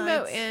one of the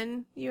Emo nights,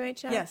 in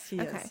UHF? Yes, he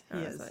okay. is. Oh,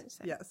 He that's is. what you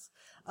said. Yes.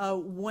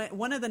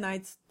 One of the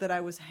nights that I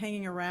was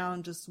hanging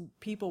around, just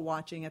people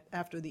watching it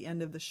after the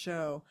end of the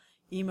show,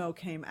 Emo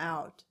came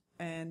out,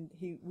 and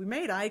we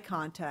made eye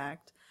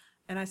contact,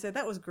 and I said,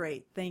 "That was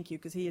great, thank you,"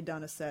 because he had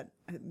done a set,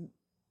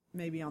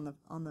 maybe on the.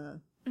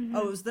 Mm-hmm.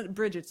 Oh, it was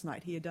Bridget's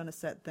night. He had done a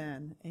set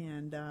then,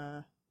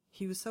 and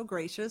he was so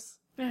gracious.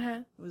 Uh-huh.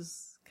 It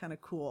was kind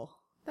of cool.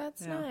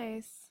 That's Yeah.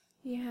 nice.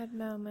 You had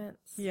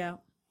moments. Yeah.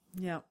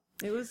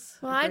 It was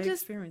Well, a great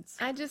experience.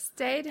 I just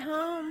stayed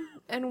home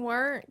and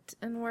worked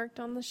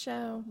on the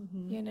show.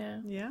 You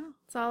know, Yeah.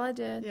 that's all I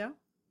did. Yeah.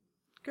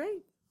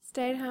 Great.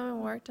 Stayed home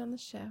and worked on the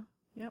show.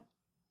 Yep.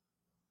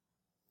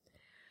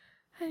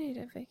 I need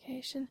a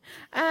vacation.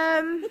 Well,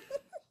 I'm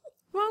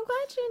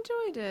glad you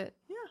enjoyed it.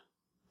 Yeah.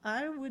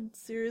 I would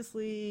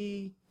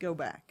seriously go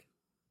back.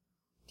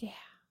 Yeah,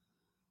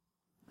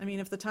 I mean,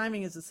 if the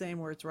timing is the same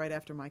where it's right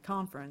after my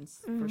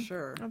conference, for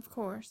sure. of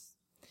course.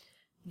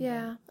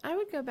 Yeah, I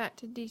would go back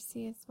to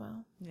DC as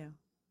well. Yeah.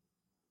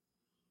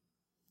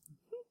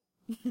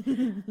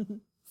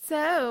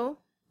 So,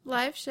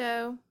 live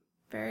show,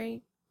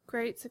 very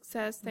great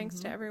success. Thanks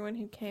to everyone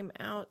who came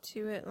out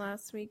to it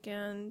last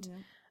weekend.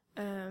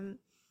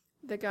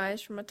 The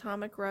guys from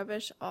Atomic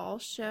Rubbish all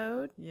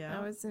showed. Yeah.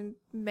 I was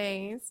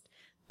amazed.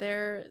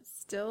 They're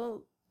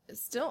still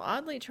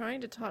oddly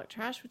trying to talk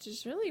trash, which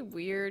is really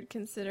weird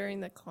considering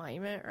the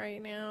climate right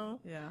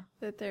now Yeah.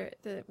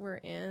 that we're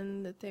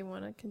in, that they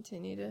want to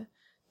continue to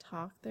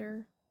talk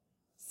their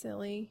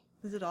silly.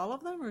 Is it all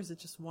of them, or is it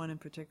just one in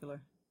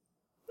particular?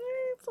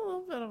 It's a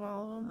little bit of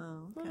all of them.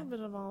 Oh, A little okay. bit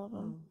of all of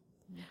them.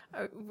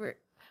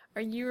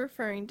 Are you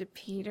referring to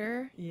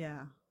Peter?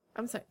 Yeah.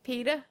 I'm sorry,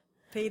 Peter?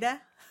 Peter?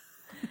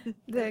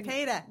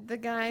 Peter. The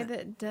guy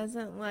that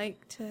doesn't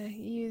like to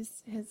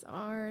use his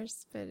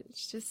R's, but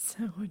it's just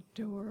so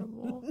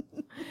adorable.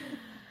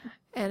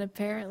 And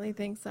apparently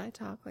thinks I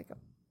talk like a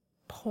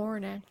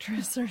porn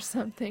actress or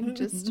something,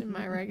 just in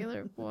my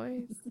regular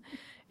voice.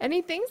 And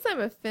he thinks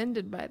I'm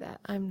offended by that.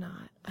 I'm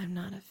not. I'm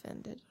not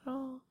offended at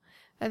all.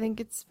 I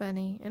think it's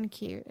funny and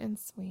cute and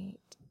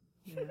sweet.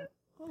 Yeah.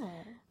 Oh,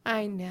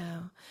 I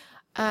know.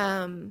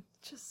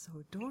 just so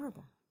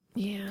adorable.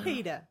 Yeah.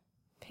 Peter.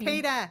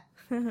 Peter.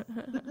 I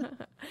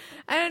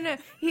don't know.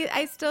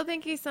 I still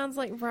think he sounds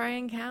like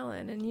Brian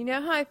Callen, and you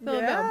know how I feel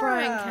about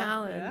Brian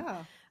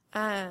Callen.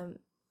 Yeah.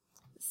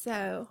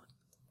 So,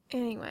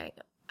 anyway,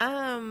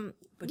 But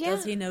yeah.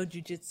 does he know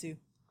jujitsu?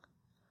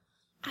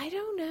 I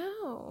don't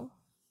know.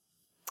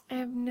 I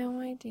have no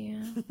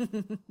idea.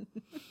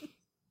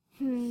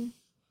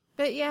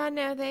 But yeah,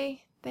 no,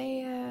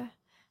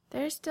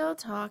 they're still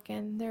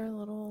talking. They're a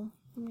little,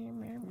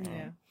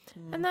 Yeah.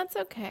 and that's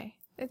okay.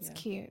 It's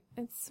cute.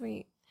 It's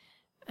sweet.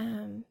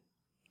 And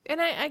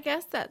I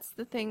guess that's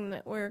the thing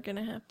that we're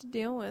gonna have to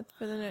deal with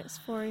for the next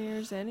 4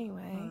 years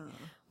anyway.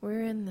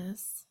 We're in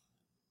this.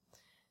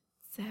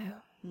 So.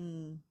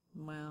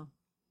 Wow.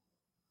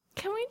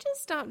 Can we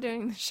just stop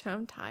doing the show?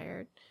 I'm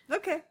tired.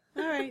 Okay.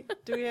 All right.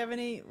 Do we have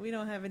any? We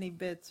don't have any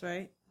bits,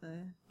 right?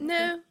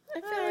 No,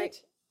 I feel like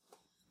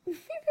even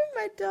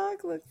my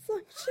dog looks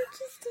like she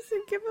just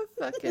doesn't give a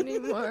fuck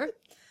anymore.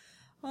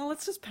 Well,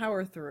 let's just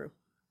power through.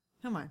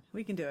 Come on,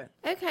 we can do it.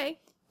 Okay.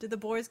 Did the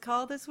boys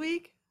call this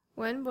week?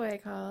 One boy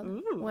called.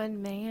 Ooh.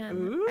 One man,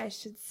 Ooh. I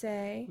should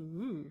say.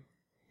 Ooh,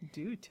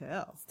 do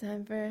tell. It's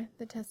time for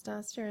the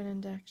testosterone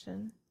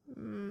injection.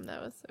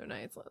 That was so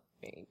nice last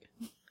week.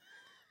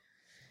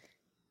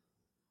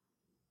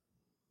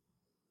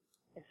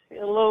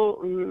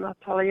 Hello,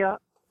 Natalia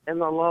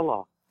and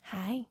Alala.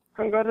 Hi.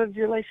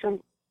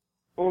 Congratulations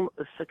on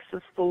a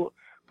successful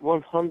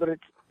 100th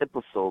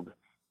episode.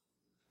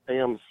 I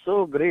am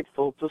so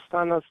grateful to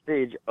stand on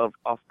stage of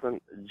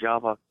Austin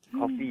Java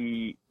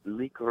Coffee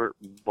Liquor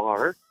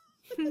Bar.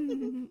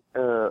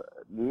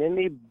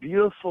 Many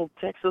beautiful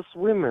Texas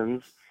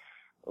women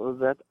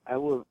that I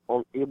was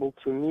unable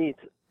to meet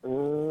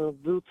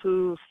due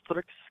to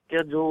strict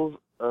schedules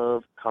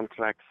of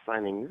contract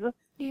signings.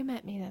 You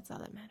met me, that's all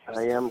that matters.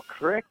 I am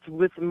correct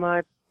with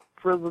my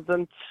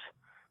president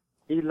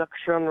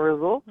election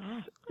results.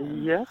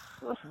 Yes.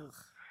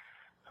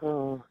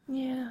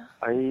 Yeah.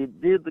 I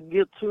did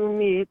get to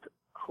meet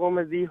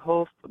comedy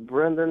host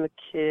Brendan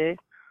K.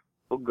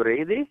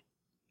 O'Grady.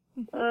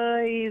 He's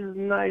a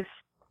nice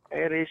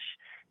Irish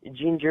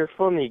ginger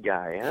funny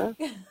guy, huh?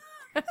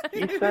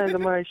 He signed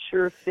my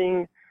Sure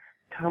Thing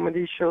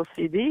comedy show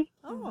CD.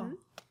 Oh.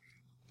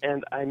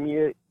 And I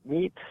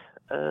meet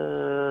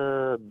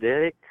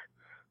Derek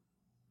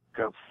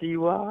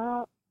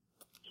Kapsiwa.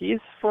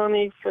 He's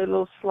funny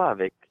fellow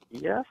Slavic,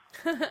 yes?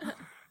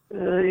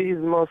 He's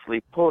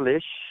mostly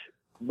Polish,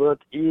 but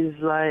he's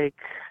like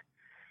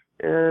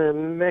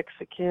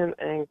Mexican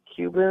and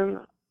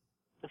Cuban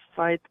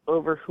fight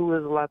over who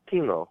is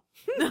Latino,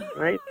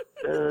 right?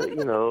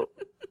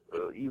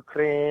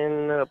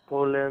 Ukraine,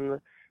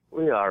 Poland,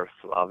 we are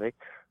Slavic.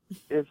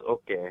 It's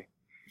okay.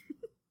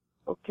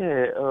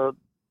 Okay,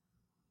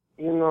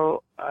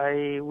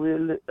 I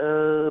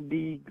will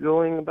be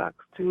going back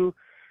to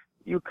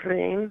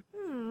Ukraine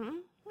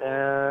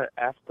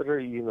after,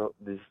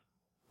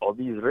 all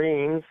these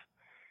rains,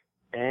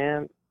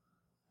 and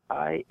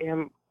I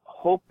am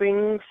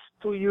hoping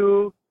to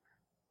you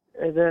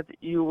that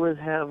you will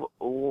have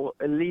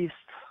at least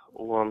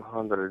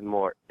 100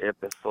 more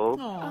episodes.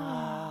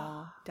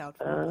 Aww.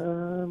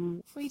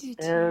 Doubtful. We do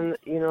too. And,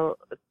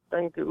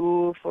 thank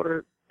you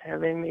for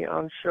having me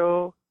on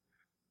show.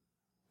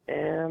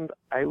 And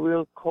I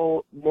will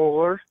call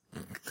more.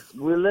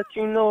 We'll let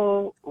you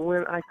know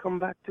when I come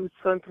back to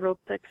Central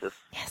Texas.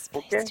 Yes,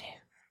 please okay? do.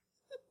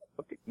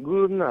 Okay.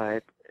 Good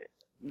night.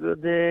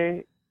 Good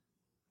day.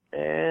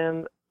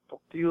 And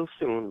talk to you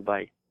soon.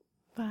 Bye.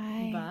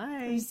 Bye.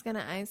 Bye. I'm just going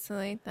to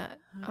isolate that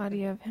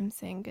audio of him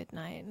saying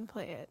goodnight and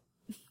play it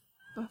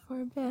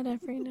before bed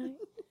every night.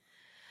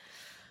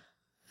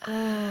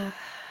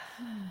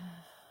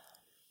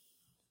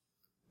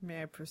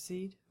 May I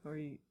proceed, or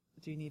do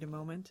you need a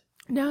moment?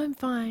 No, I'm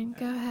fine.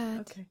 Go ahead.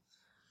 Okay.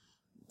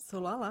 So,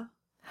 Lala,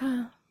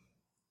 Huh.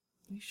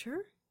 you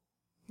sure?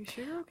 You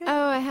sure you're okay?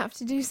 Oh, I have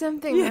to do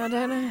something now,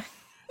 don't I?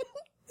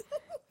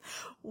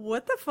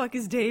 What the fuck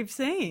is Dave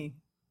saying?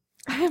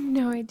 I have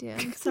no idea.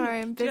 I'm sorry,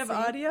 I'm Do busy. you have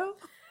audio?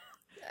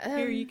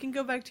 Here, you Um, can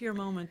go back to your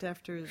moment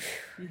after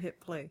you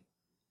hit play.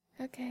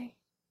 Okay.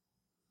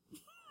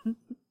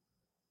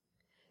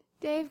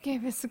 Dave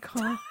gave us a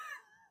call.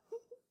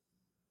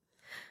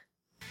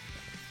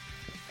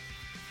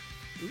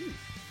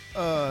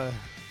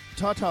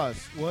 Tatas,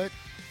 what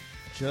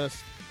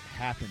just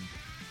happened?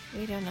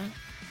 We don't know.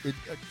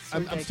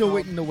 I'm still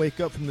waiting to wake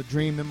up from the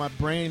dream. In my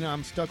brain,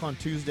 I'm stuck on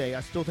Tuesday.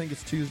 I still think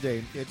it's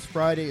Tuesday. It's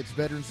Friday. It's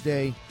Veterans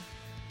Day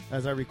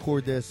as I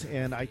record this,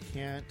 and I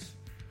can't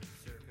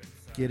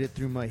get it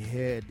through my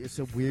head. It's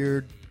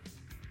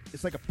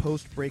like a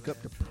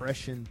post-breakup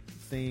depression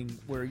thing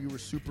where you were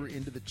super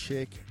into the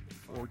chick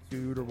or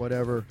dude or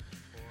whatever,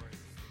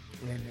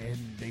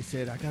 and they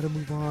said, I gotta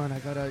move on.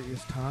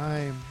 It's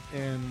time.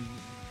 And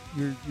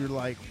you're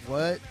like,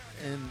 what?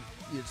 And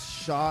it's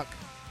shock.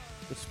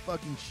 It's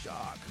fucking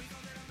shock.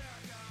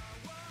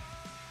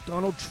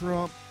 Donald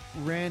Trump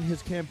ran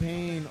his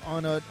campaign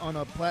on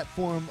a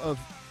platform of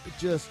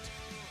just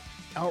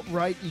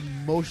outright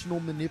emotional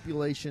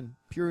manipulation,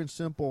 pure and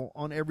simple,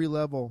 on every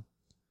level.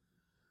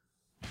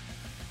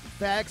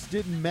 Facts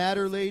didn't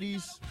matter,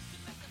 ladies.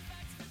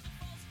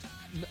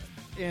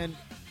 And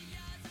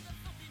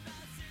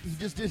he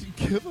just didn't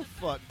give a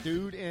fuck,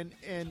 dude.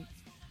 And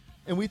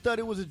we thought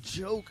it was a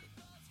joke.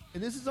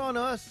 And this is on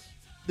us.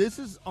 This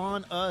is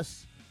on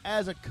us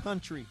as a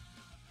country.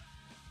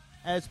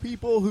 As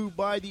people who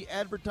buy the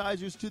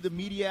advertisers to the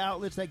media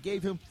outlets that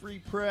gave him free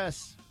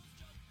press.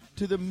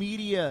 To the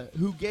media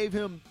who gave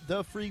him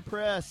the free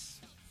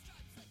press.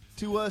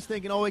 To us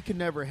thinking, oh, it could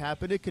never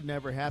happen. It could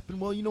never happen.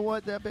 Well, you know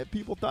what? I bet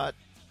people thought,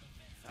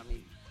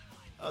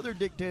 other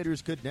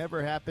dictators could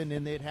never happen,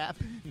 and it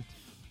happened.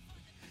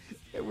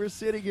 And we're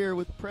sitting here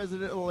with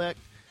President-elect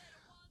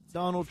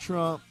Donald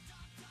Trump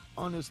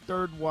on his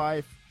third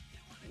wife,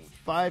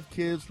 5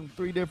 kids from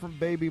 3 different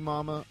baby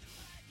mama,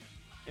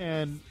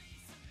 and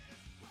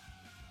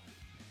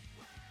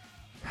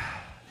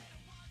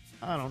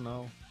I don't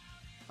know.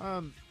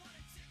 I'm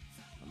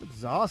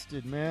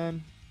exhausted,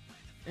 man.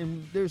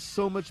 And there's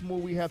so much more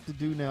we have to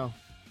do now.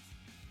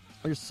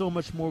 There's so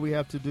much more we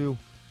have to do.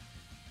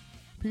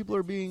 People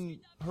are being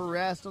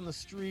harassed on the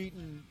street,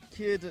 and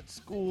kids at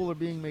school are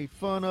being made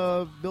fun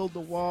of. Build the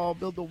wall,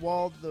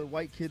 the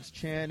white kids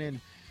chant, and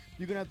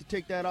you're going to have to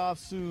take that off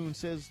soon,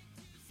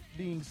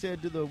 being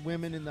said to the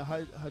women in the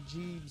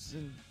hijabs.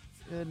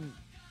 And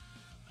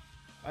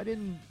I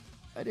didn't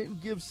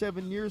give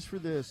 7 years for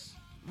this.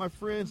 My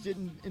friends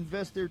didn't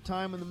invest their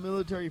time in the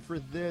military for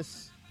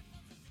this.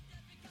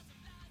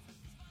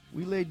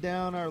 We laid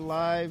down our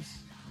lives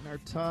and our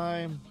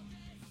time,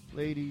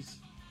 ladies.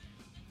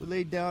 We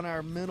laid down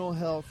our mental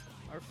health,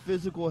 our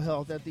physical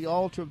health at the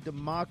altar of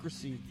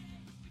democracy.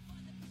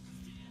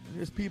 And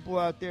there's people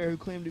out there who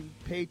claim to be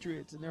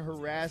patriots, and they're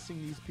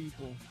harassing these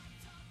people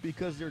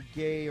because they're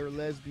gay or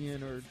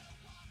lesbian or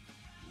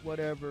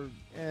whatever.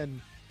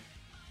 And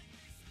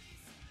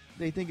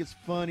they think it's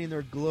funny, and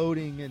they're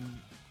gloating, and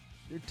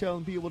they're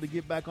telling people to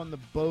get back on the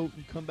boat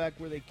and come back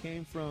where they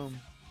came from.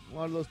 A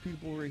lot of those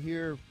people were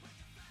here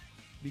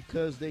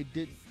because they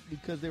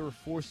were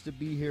forced to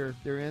be here,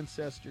 their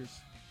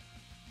ancestors.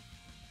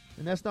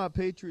 And that's not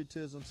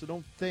patriotism, so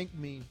don't thank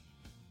me.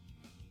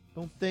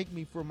 Don't thank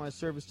me for my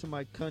service to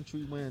my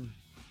country when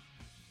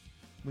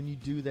you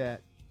do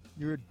that.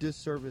 You're a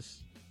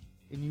disservice.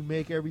 And you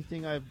make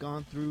everything I've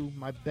gone through,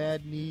 my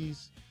bad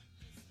knees,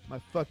 my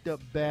fucked up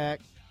back,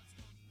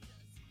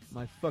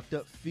 my fucked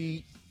up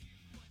feet,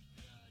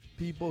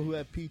 people who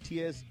have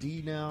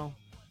PTSD now,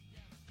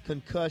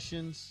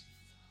 concussions,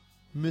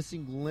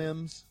 missing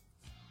limbs,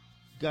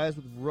 guys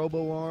with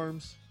robo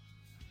arms,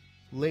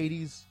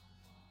 ladies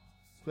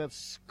who have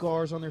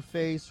scars on their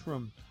face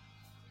from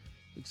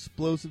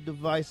explosive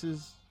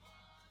devices.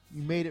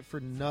 You made it for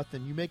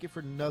nothing. You make it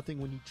for nothing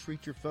when you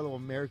treat your fellow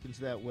Americans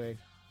that way.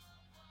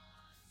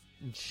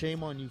 And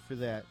shame on you for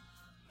that.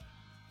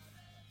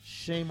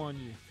 Shame on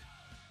you.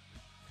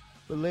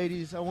 But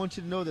ladies, I want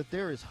you to know that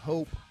there is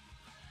hope.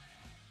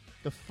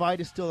 The fight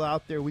is still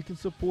out there. We can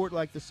support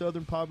like the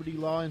Southern Poverty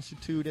Law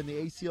Institute and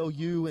the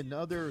ACLU and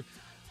other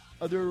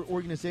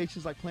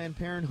organizations like Planned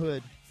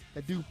Parenthood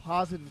that do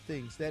positive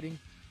things, that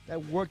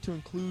work to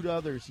include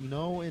others,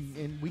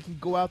 and we can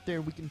go out there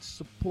and we can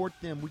support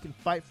them. We can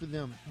fight for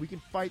them. We can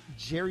fight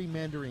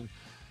gerrymandering.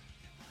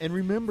 And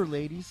remember,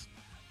 ladies,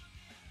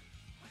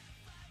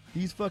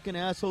 these fucking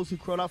assholes who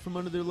crawled out from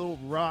under their little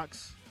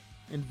rocks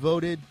and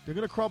voted, they're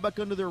going to crawl back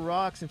under their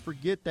rocks and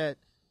forget that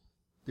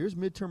there's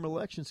midterm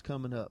elections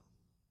coming up.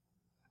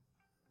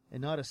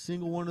 And not a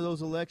single one of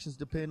those elections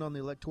depend on the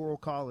Electoral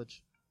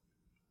College.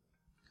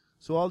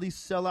 So all these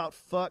sellout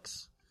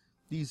fucks,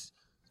 these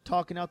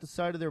talking out the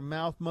side of their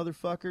mouth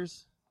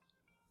motherfuckers,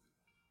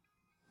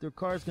 their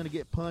car's going to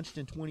get punched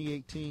in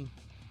 2018.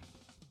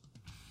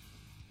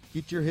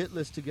 Get your hit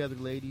list together,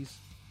 ladies,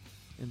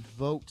 and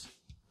vote.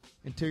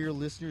 And tell your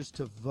listeners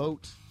to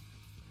vote.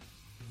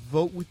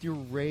 Vote with your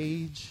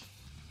rage.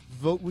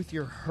 Vote with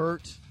your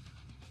hurt.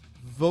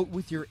 Vote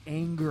with your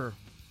anger.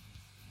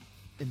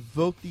 And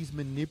vote these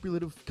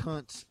manipulative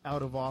cunts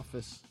out of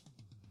office.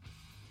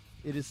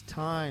 It is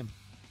time.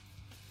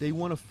 They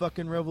want a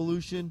fucking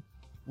revolution.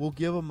 We'll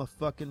give them a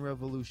fucking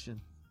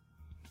revolution.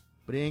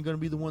 But it ain't going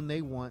to be the one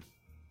they want.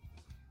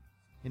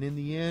 And in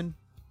the end,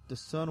 the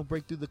sun will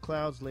break through the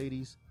clouds,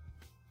 ladies.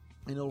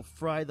 And it'll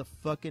fry the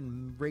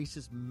fucking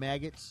racist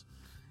maggots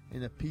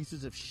and the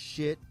pieces of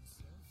shit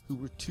who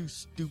were too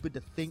stupid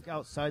to think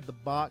outside the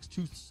box,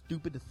 too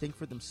stupid to think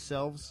for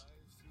themselves,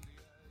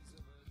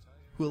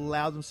 who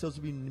allowed themselves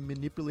to be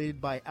manipulated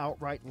by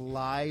outright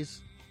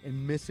lies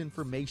and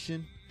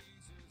misinformation.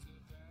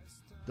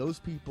 Those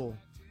people,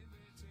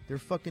 their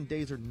fucking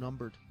days are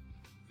numbered.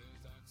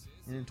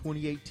 And in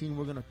 2018,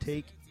 we're going to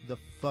take the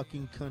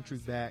fucking country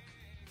back.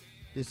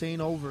 This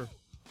ain't over.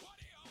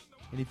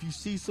 And if you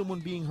see someone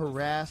being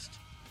harassed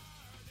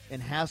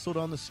and hassled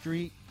on the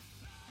street,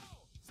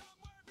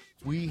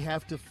 we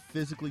have to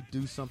physically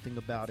do something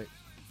about it.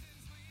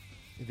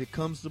 If it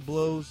comes to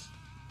blows,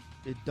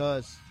 it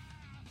does.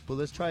 But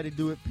let's try to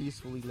do it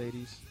peacefully,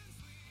 ladies.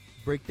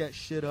 Break that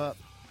shit up.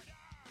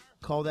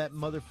 Call that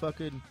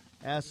motherfucking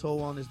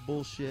asshole on his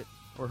bullshit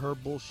or her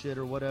bullshit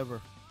or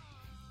whatever.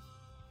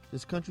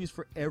 This country's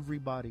for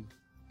everybody,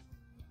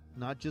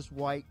 not just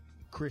white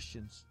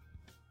Christians.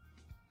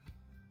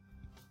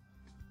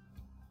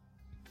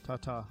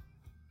 Ta-ta.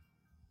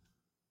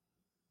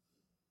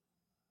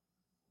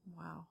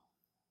 Wow.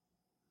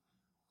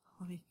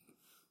 Let me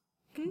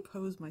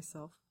compose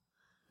myself.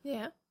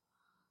 Yeah.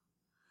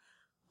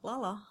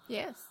 Lala.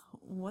 Yes.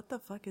 What the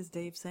fuck is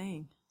Dave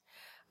saying?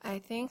 I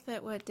think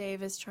that what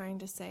Dave is trying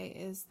to say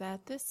is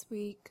that this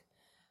week,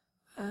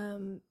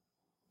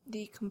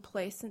 the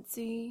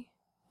complacency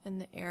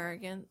and the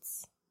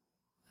arrogance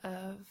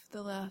of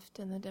the left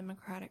and the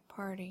Democratic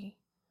Party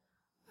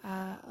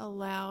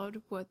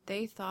allowed what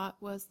they thought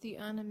was the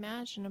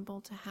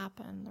unimaginable to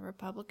happen. The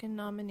Republican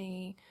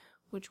nominee,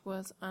 which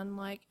was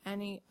unlike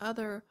any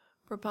other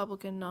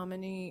Republican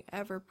nominee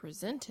ever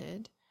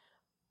presented,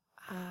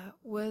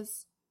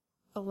 was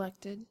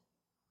elected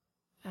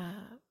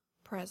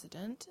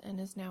president and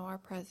is now our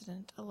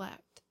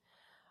president-elect.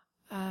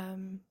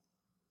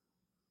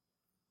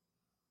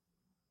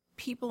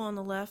 people on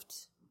the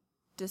left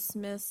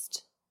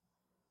dismissed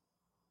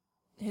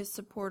his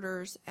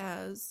supporters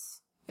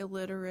as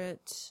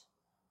illiterate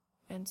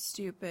and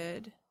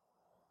stupid,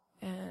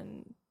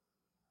 and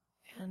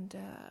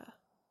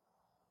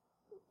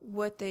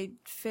what they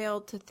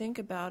failed to think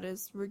about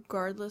is,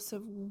 regardless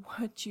of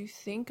what you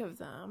think of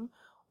them,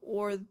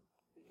 or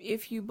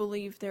if you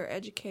believe they're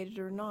educated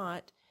or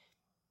not,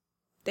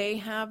 they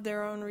have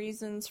their own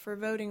reasons for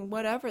voting,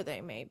 whatever they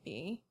may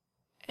be,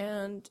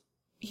 and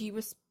he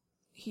was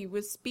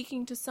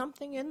speaking to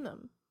something in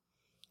them,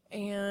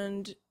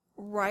 and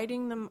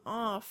writing them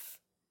off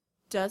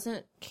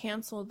doesn't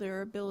cancel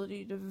their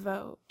ability to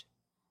vote.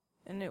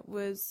 And it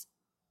was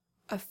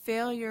a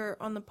failure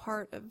on the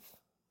part of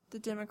the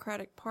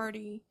Democratic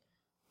Party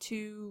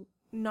to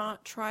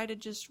not try to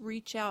just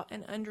reach out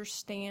and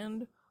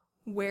understand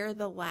where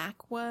the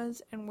lack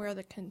was and where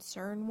the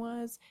concern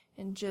was,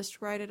 and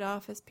just write it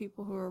off as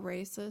people who are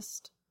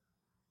racist.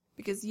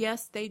 Because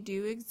yes, they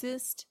do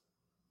exist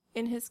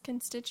in his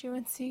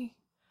constituency,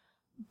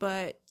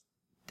 but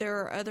there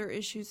are other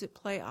issues at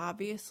play,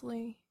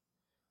 obviously.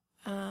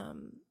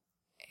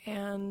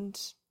 And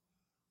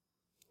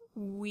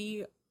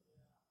we,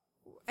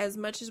 as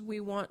much as we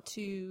want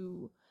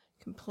to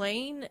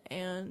complain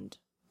and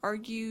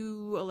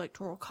argue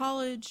electoral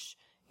college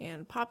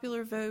and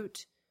popular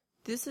vote,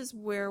 this is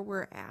where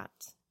we're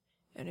at.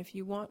 And if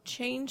you want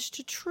change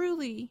to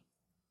truly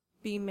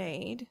be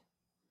made,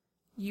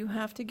 you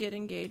have to get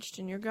engaged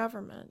in your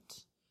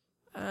government.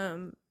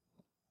 I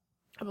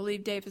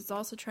believe Dave is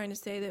also trying to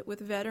say that with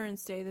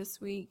Veterans Day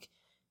this week,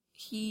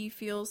 he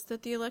feels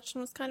that the election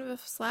was kind of a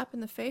slap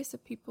in the face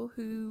of people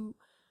who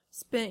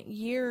spent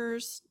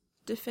years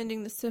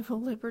defending the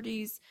civil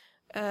liberties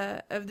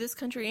of this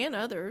country and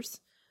others.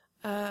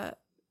 And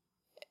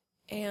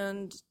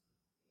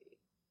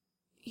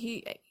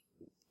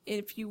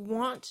if you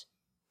want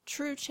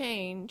true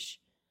change,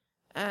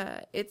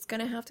 it's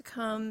going to have to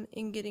come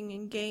in getting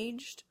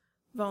engaged,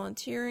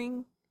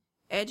 volunteering,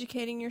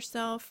 educating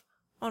yourself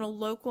on a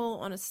local,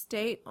 on a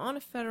state, on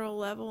a federal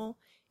level,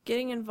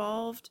 getting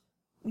involved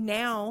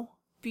now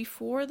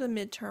before the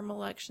midterm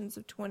elections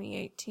of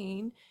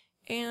 2018,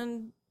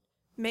 and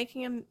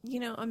making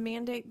a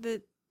mandate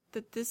that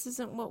this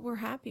isn't what we're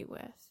happy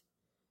with,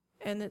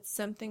 and that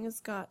something has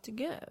got to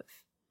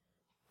give.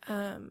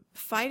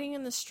 Fighting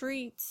in the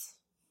streets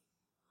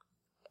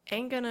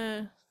ain't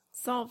gonna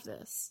solve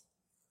this.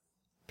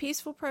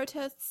 Peaceful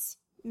protests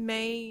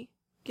may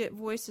get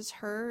voices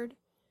heard,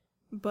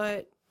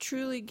 but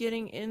truly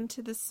getting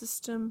into the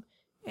system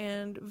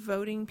and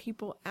voting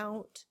people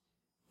out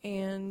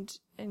and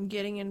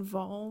getting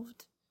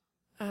involved,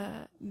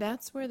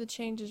 that's where the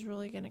change is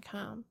really going to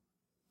come.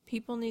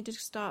 People need to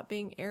stop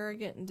being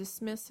arrogant and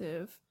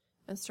dismissive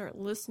and start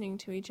listening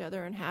to each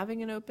other and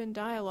having an open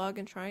dialogue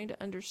and trying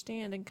to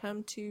understand and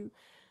come to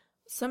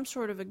some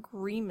sort of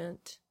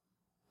agreement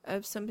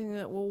of something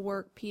that will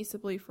work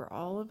peaceably for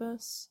all of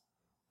us,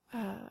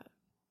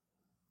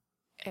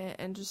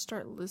 and just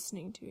start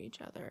listening to each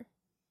other.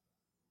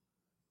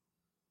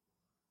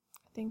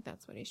 I think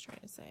that's what he's trying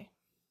to say.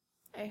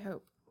 I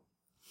hope.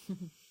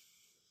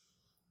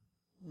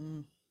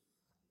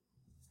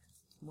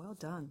 Well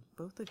done,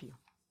 both of you.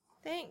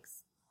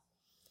 Thanks.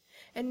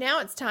 And now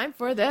it's time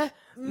for the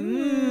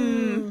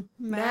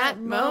Matt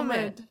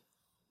moment.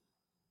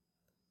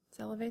 Let's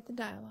elevate the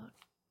dialogue.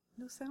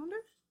 No sounder?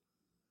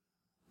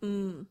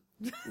 No,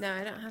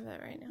 I don't have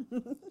that right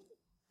now.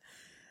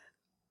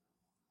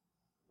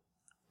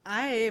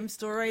 I am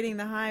still riding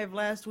the high of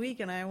last week,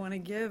 and I want to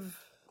give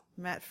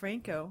Matt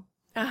Franco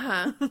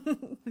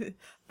the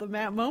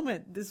Matt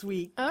moment this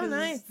week. Oh,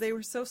 nice. They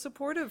were so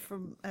supportive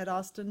at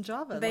Austin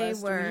Java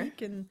last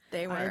week, and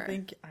they were.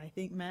 I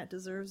think Matt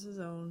deserves his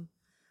own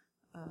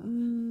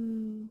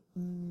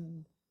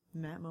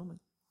Matt moment.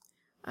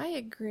 I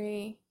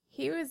agree.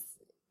 He was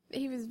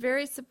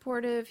very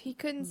supportive. He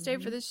couldn't stay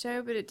for the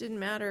show, but it didn't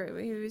matter.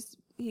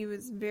 He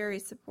was very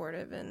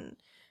supportive and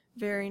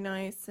very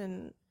nice,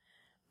 and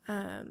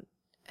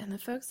the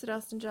folks at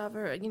Austin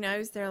Java, I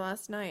was there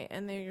last night,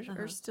 and they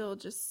are still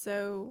just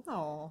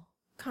so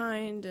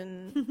kind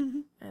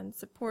and and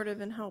supportive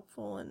and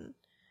helpful and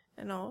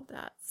all of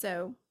that.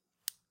 So,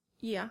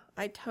 yeah,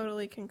 I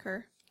totally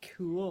concur.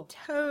 Cool.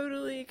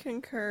 Totally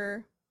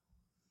concur.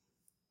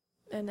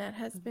 And that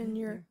has been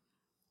your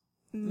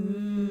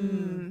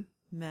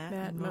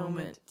Matt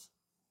moment.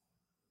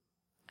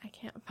 I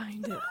can't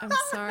find it. I'm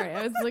sorry.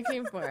 I was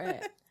looking for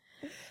it.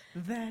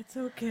 That's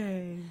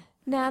okay.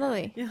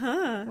 Natalie,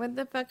 what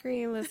the fuck are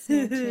you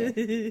listening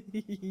to?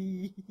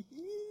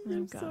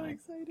 I'm so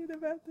excited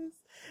about this.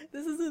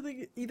 This is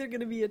either going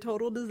to be a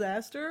total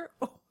disaster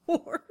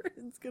or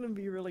it's going to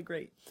be really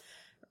great.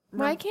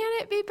 Why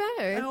can't it be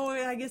both? Oh,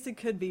 I guess it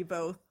could be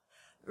both.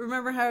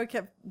 Remember how I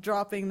kept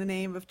dropping the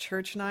name of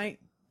Church Night?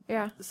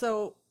 Yeah.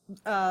 So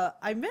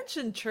I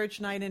mentioned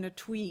Church Night in a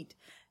tweet,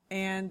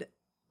 and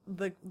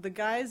the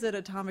guys at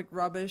Atomic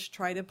Rubbish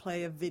tried to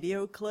play a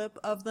video clip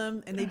of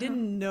them, and they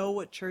didn't know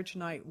what Church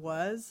Night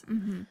was.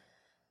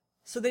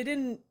 So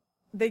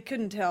they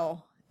couldn't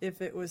tell.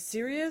 if it was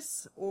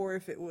serious or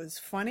if it was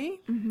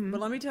funny. Mhm.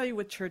 But let me tell you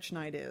what church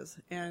night is.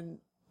 And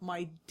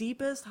my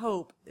deepest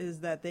hope is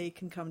that they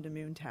can come to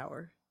Moon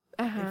Tower.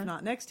 Uh-huh. If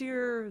not next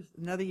year,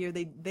 another year,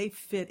 they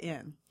fit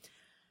in.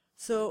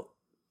 So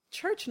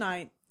church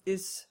night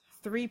is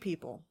 3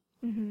 people.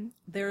 Mm-hmm.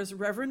 There's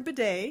Reverend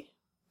Bidet.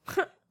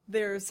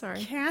 There's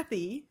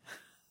Kathy.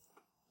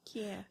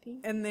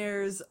 Kathy. And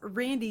there's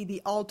Randy,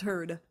 the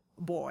altered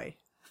boy.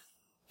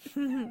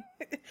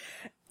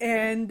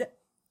 And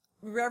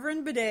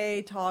Reverend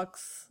Bidet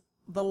talks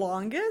the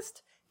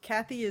longest.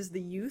 Kathy is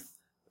the youth,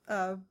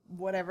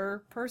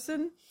 whatever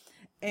person.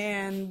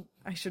 And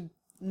I should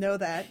know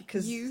that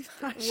because Youth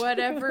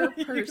whatever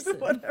person. Youth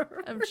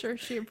whatever I'm sure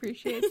she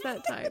appreciates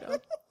that title.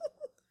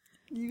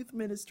 Youth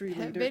ministry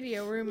That leader.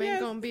 video room ain't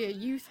Yes. gonna be a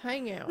youth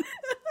hangout.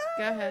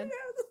 Go ahead.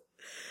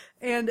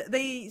 And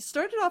they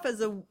started off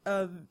as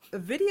a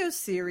video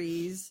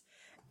series,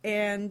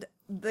 and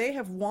they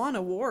have won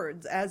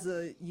awards as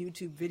a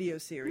YouTube video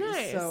series.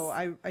 Nice. So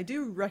I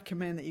do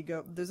recommend that you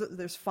go.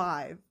 There's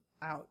 5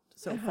 out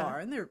so Uh-huh. far,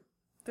 and they're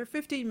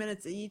 15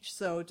 minutes each.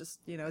 So just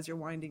as you're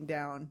winding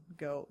down,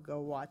 go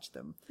watch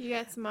them. You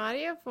got some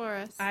audio for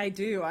us. I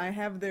do. I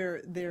have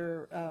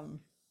their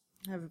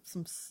have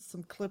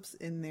some clips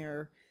in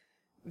their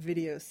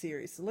video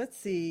series. So let's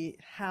see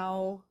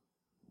how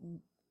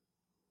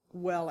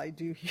well I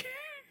do here,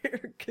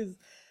 because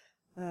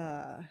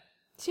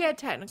she had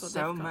technical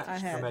So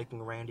difficulties. much for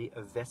making Randy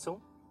a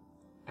vessel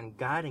and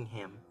guiding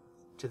him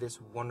to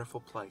this wonderful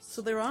place.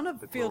 So they're on a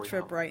the field Glory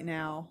trip Hall. right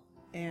now,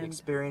 The and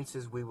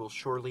experiences we will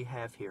surely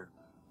have here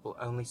will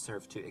only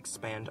serve to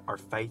expand our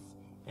faith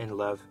and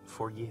love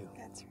for you.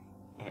 That's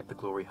right. At the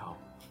Glory Hall.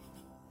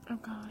 Oh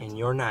God. In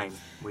your name,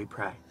 we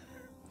pray.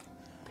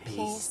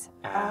 Peace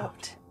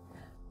out.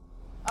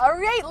 All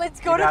right, let's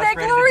go You to guys that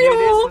ready to glory do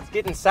this? hole. Let's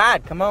get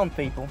inside. Come on,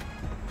 people.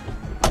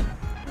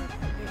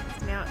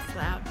 Now it's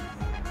loud.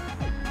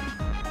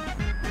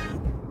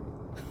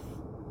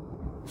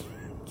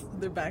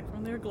 they're back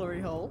from their glory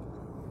hole.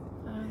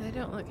 Oh, they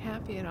don't look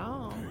happy at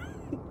all.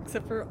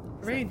 Except for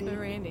Randy. Except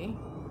for Randy.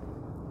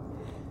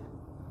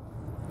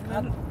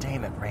 God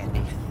damn it,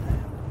 Randy.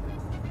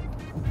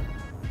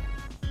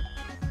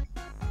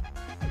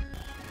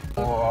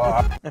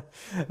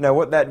 Now,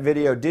 what that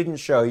video didn't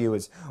show you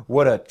is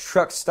what a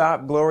truck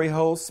stop glory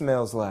hole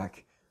smells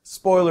like.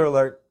 Spoiler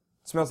alert,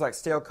 smells like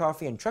stale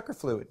coffee and trucker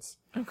fluids.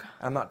 Okay.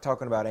 I'm not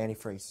talking about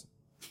antifreeze.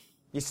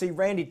 You see,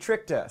 Randy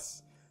tricked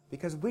us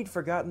because we'd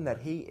forgotten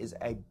that he is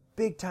a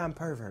big-time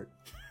pervert.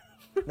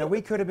 Now,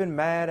 we could have been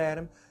mad at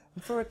him,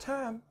 and for a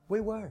time, we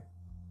were.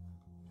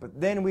 But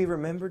then we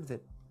remembered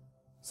that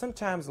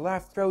sometimes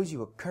life throws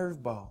you a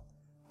curveball,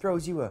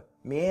 throws you a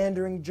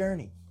meandering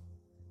journey.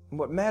 And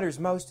what matters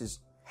most is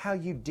how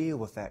you deal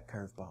with that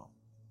curveball.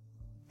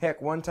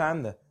 Heck, one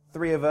time the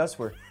 3 of us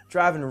were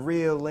driving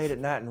real late at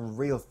night and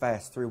real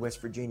fast through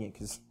West Virginia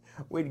because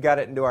we'd got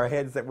it into our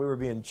heads that we were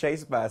being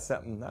chased by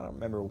something. I don't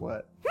remember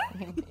what.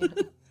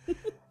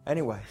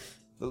 Anyway,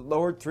 the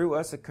Lord threw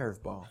us a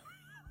curveball.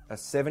 A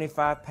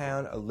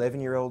 75-pound,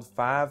 11-year-old,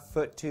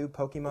 5'2"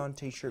 Pokemon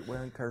t-shirt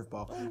wearing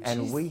curveball. Oh,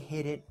 and jeez. we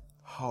hit it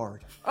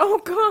hard. Oh,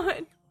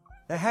 God.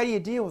 Now, how do you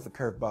deal with a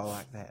curveball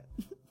like that?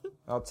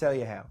 I'll tell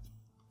you how.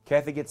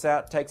 Kathy gets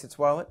out, takes its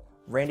wallet.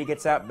 Randy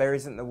gets out,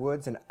 buries it in the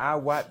woods, and I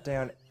wipe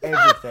down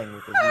everything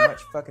with as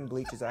much fucking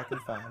bleach as I can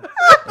find.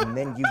 And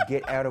then you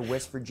get out of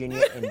West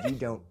Virginia and you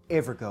don't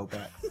ever go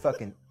back.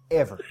 Fucking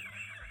ever.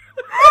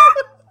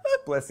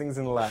 Blessings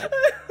and light.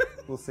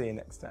 We'll see you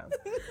next time.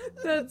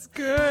 That's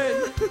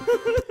good.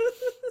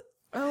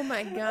 Oh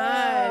my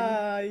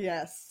God.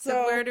 Yes.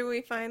 So where do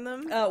we find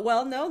them?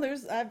 Well, no,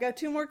 I've got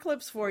 2 more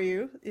clips for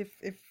you. If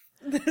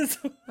this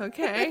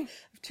Okay.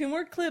 2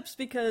 more clips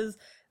because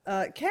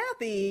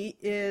Kathy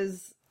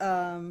is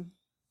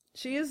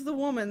she is the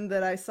woman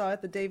that I saw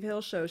at the Dave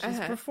Hill show. She's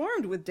Uh-huh.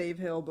 performed with Dave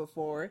Hill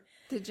before.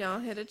 Did y'all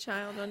hit a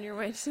child on your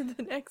way to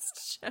the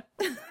next show?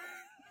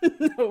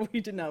 No,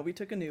 we did not. We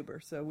took an Uber,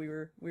 so we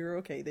were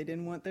okay. They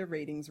didn't want their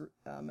ratings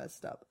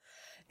messed up.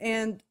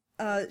 And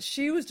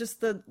she was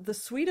just the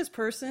sweetest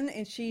person,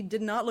 and she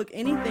did not look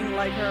anything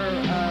like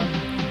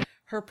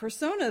her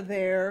persona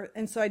there,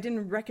 and so I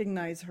didn't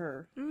recognize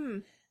her.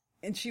 Mm.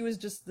 And she was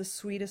just the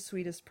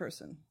sweetest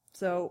person.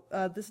 So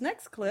this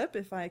next clip,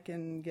 if I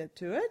can get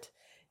to it,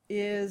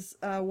 is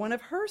one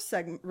of her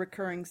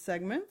recurring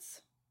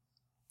segments.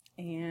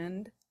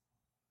 And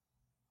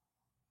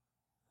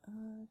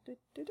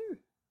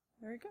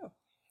there we go.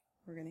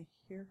 We're going to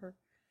hear her.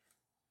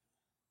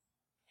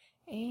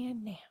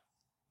 And now.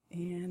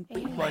 And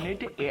wanted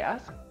to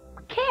ask.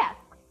 Cat,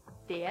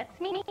 that's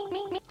me.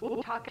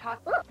 Talk.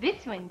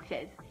 This one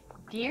says,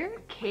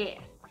 Dear Cat,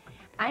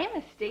 I am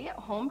a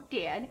stay-at-home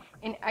dad,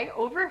 and I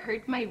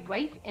overheard my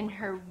wife and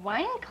her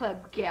wine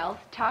club gals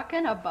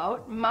talking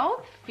about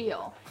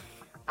mouthfeel.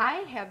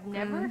 I have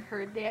never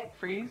heard that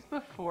phrase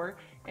before,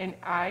 and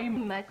I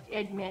must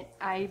admit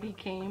I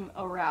became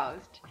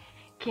aroused.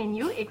 Can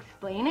you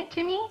explain it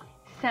to me?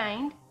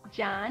 Signed,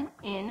 John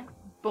in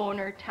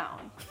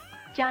Bonertown.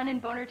 John in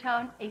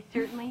Bonertown, I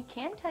certainly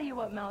can tell you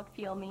what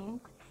mouthfeel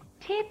means.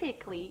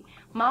 Typically,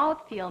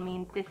 mouthfeel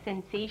means the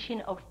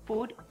sensation of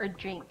food or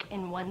drink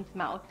in one's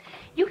mouth.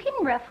 You can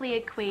roughly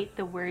equate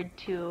the word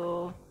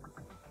to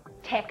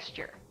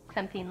texture,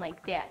 something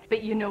like that.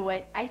 But you know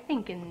what? I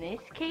think in this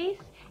case,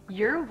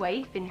 your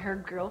wife and her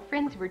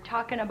girlfriends were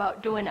talking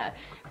about doing a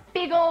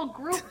big old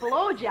group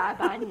blowjob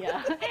on you.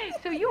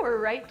 So you were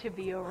right to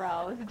be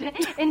aroused.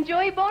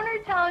 Enjoy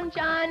Boner Town,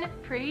 John.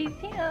 Praise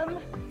him.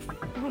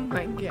 Oh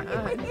my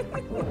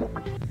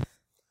God.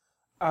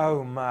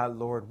 Oh, my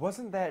Lord,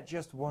 wasn't that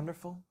just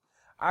wonderful?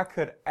 I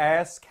could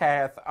ask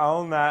Kath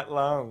all night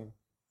long.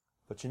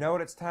 But you know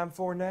what it's time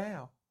for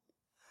now?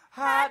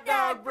 Hot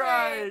Dog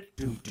Break!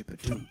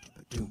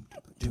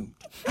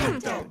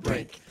 Hot dog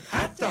break,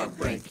 hot dog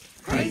break.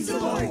 Praise the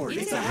Lord,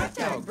 it's a hot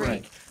dog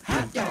break.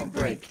 Hot dog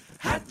break,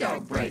 hot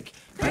dog break.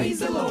 Praise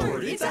the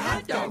Lord, it's a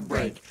hot dog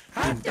break.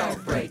 Hot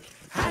dog break,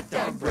 hot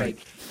dog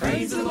break.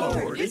 Praise the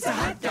Lord, it's a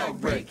hot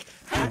dog break.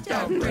 Hot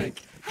dog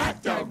break,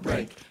 hot dog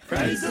break.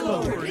 Praise the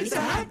Lord, it's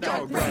a hot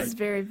dog break. This is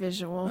very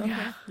visual.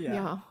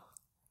 Yeah.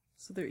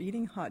 So they're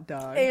eating hot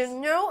dogs.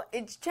 And now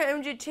it's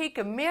time to take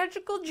a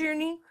magical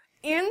journey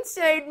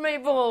inside my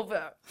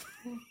vulva.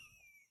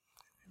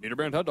 Beater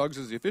brand hot dogs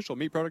is the official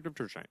meat product of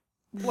Church Night.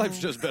 Life's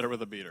just better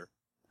with a beater.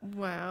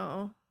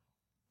 Wow.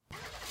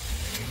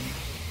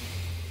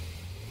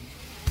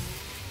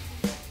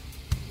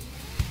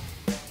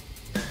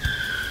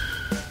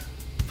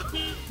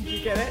 Did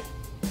you get it?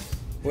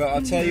 Well,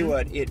 I'll tell you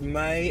what, it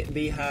may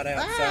be hot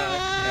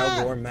outside.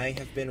 Al Gore may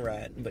have been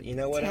right, but you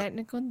know what?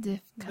 Technical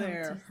difficulty.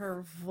 There,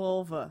 her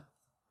vulva.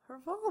 Her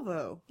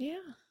vulvo. Yeah.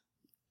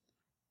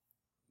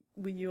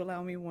 Will you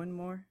allow me one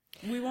more?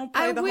 We won't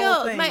play I the will.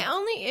 whole thing. My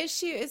only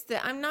issue is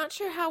that I'm not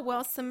sure how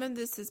well some of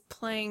this is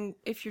playing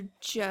if you're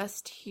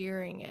just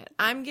hearing it.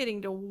 I'm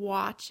getting to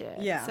watch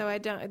it. Yeah. So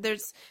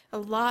there's a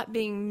lot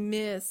being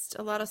missed,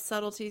 a lot of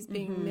subtleties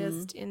being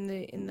missed in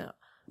the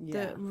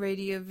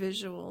radio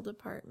visual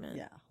department.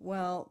 Yeah.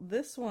 Well,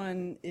 this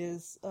one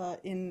is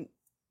in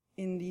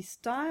the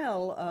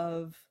style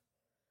of,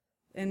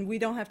 and we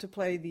don't have to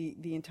play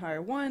the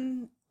entire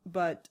one,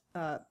 but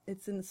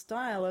it's in the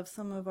style of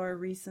some of our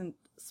recent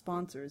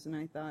sponsors, and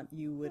I thought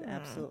you would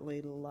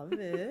absolutely love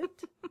it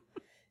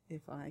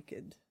if I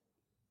could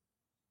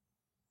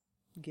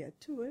get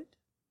to it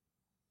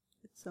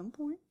at some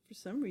point. For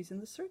some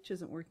reason, the search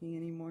isn't working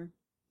anymore.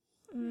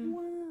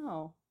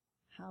 Wow.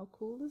 How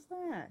cool is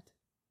that?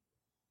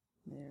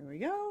 There we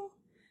go.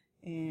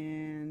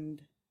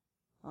 And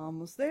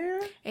almost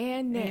there.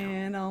 And now.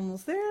 And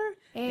almost there.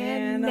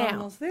 And now.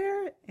 Almost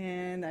there.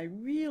 And I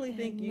really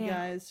think you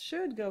guys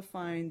should go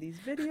find these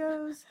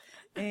videos.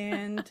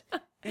 And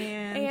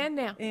now. And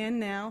now. And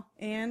now.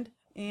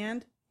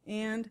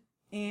 And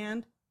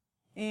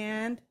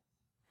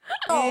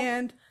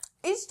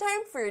It's time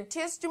for a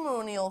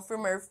testimonial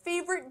from our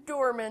favorite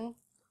doorman,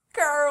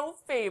 Carl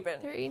Fabian.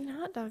 They're eating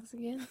hot dogs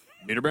again.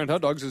 Beater brand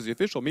hot dogs is the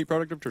official meat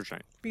product of Church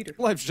Night. Beater.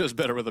 Life's just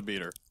better with a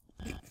beater.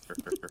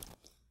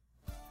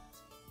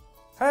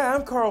 Hi,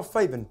 I'm Carl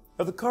Fabian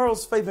of the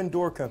Carl's Fabian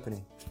Door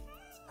Company.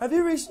 Have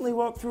you recently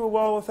walked through a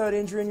wall without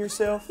injuring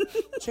yourself?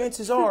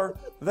 Chances are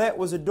that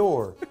was a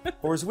door,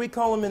 or as we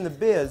call them in the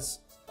biz,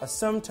 a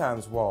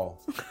sometimes wall.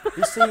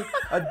 You see,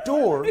 a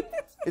door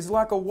is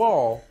like a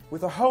wall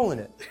with a hole in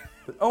it,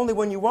 but only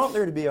when you want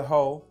there to be a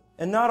hole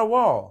and not a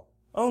wall.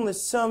 Only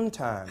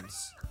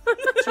sometimes.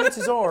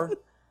 Chances are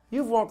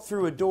you've walked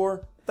through a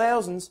door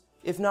thousands,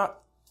 if not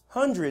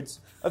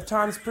hundreds, of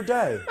times per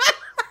day.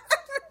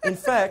 In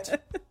fact,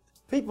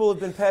 people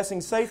have been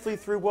passing safely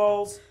through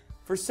walls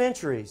for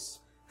centuries,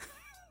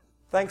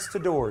 thanks to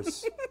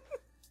doors.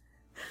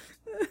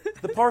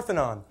 The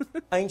Parthenon,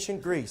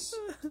 ancient Greece,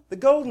 the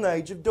golden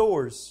age of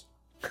doors.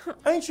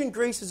 Ancient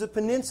Greece is a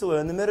peninsula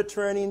in the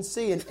Mediterranean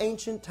Sea in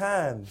ancient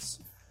times.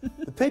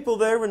 The people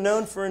there were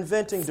known for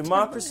inventing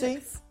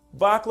democracy,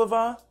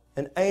 baklava,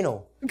 and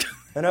anal.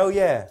 And oh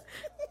yeah,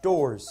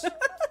 doors.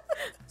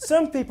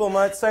 Some people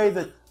might say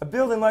that a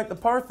building like the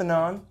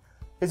Parthenon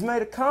is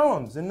made of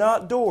columns and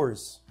not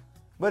doors.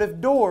 But if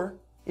door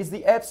is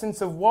the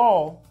absence of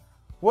wall,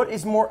 what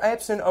is more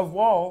absent of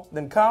wall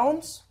than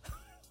columns?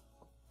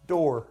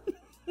 Door.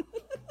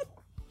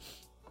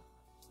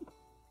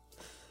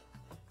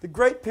 The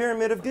Great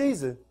Pyramid of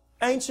Giza,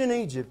 ancient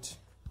Egypt,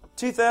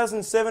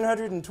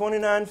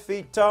 2,729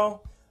 feet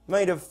tall,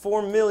 made of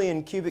 4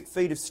 million cubic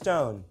feet of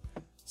stone.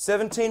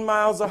 17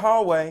 miles of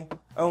hallway,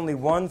 only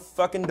one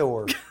fucking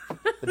door.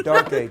 The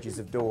dark ages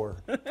of door.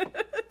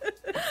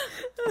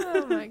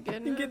 Oh my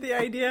goodness. You get the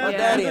idea? My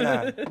daddy and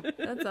I.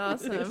 That's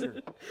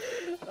awesome.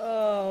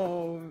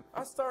 Oh.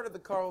 I started the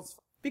Carl's...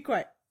 Be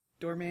quiet,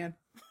 doorman.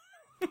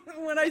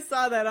 When I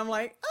saw that, I'm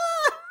like,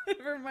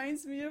 it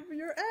reminds me of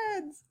your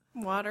ads.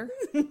 Water.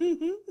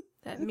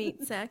 That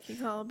meat sack you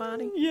call a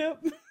body.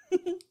 Yep.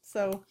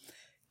 So,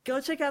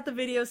 go check out the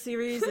video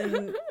series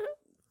and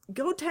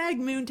go tag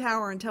Moon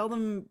Tower and tell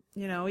them,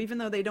 even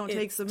though they don't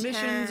take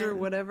submissions or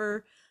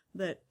whatever,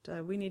 that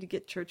we need to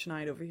get church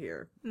night over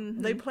here.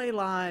 Mm-hmm. They play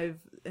live,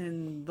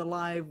 and the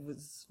live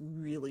was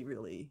really,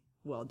 really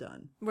well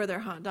done. Were there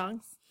hot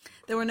dogs?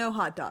 There were no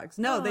hot dogs.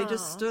 No, they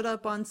just stood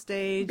up on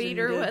stage.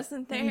 Beater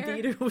wasn't there.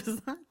 Beater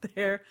was not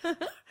there.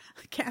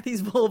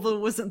 Kathy's vulva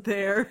wasn't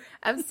there.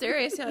 I'm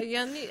serious, y'all.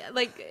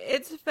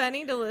 It's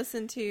funny to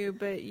listen to,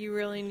 but you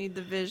really need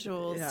the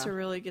visuals to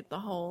really get the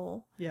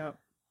whole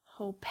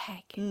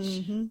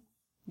package. Mm-hmm.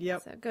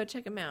 Yep. So go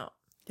check them out.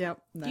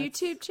 Yep.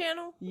 YouTube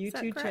channel?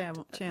 YouTube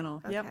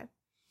channel. Okay. Yep.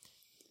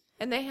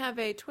 And they have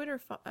a Twitter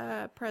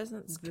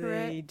presence,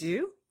 correct? They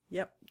do.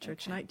 Yep.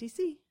 Church Night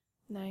DC.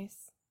 Nice.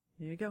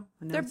 There you go.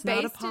 And they're it's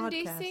based not a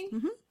in podcast. DC?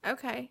 Mm-hmm.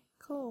 Okay,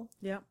 cool.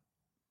 Yep.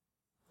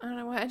 I don't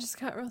know why I just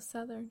got real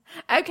southern.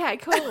 Okay,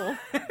 cool.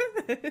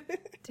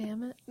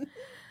 Damn it.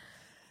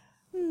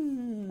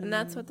 And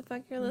that's what the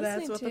fuck you're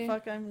listening to. That's what the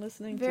fuck I'm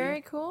listening to.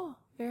 Very cool.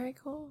 Very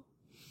cool.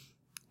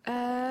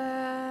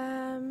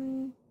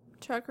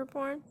 Trucker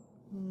porn?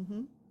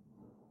 Mm-hmm.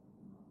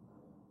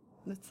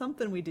 It's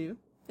something we do.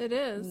 It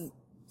is.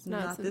 It's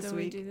not something this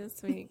week. we do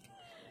this week.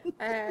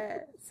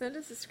 Send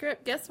us a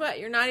script. Guess what?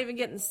 You're not even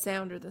getting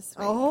sounder this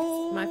week.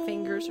 Oh. My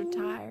fingers are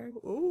tired.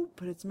 Oh,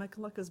 but it's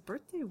Mechaleka's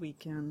birthday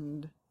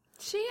weekend.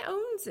 She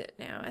owns it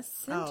now. I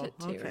sent it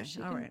to her.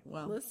 She All can right.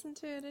 Well, listen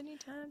to it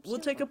anytime. We'll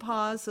take a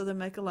pause so that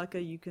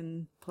Mechaleka, you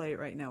can play it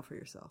right now for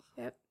yourself.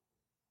 Yep.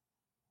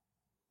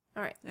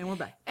 All right. And we're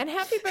back. And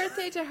happy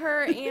birthday to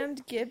her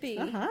and Gibby.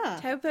 Uh-huh.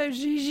 Topo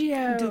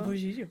Gigio. Topo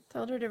Gigio.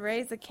 Told her to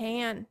raise a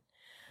can.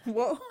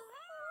 Whoa.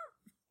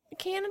 A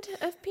can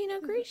of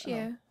Pinot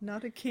Grigio.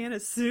 Not a can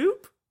of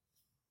soup?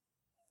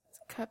 It's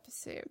a cup of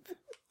soup.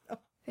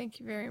 Thank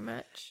you very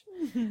much.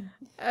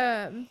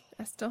 I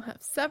still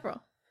have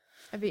several.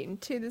 I've eaten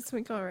 2 this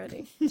week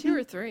already. 2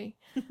 or 3.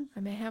 I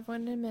may have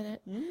one in a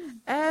minute.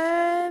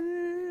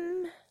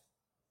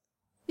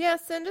 Yeah,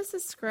 send us a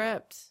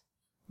script.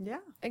 Yeah.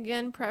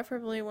 Again,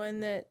 preferably one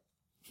that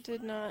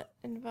did not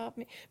involve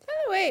me. By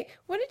the way,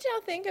 what did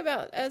y'all think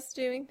about us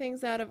doing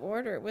things out of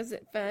order? Was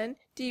it fun?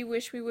 Do you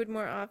wish we would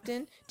more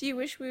often? Do you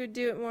wish we would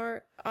do it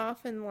more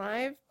often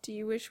live? Do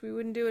you wish we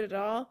wouldn't do it at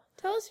all?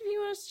 Tell us if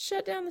you want us to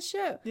shut down the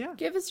show. Yeah.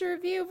 Give us a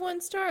review of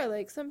 1 star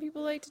like some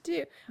people like to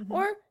do. Mm-hmm.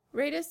 Or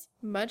rate us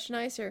much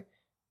nicer.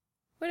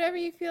 Whatever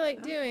you feel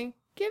like doing,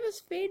 give us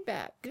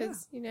feedback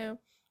because,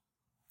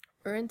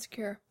 we're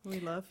insecure. We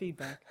love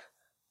feedback.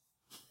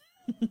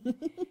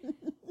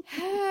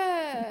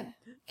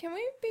 Can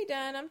we be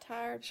done? I'm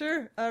tired.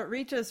 Sure.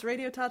 Reach us,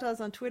 Radio Tatas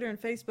on Twitter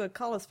and Facebook.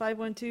 Call us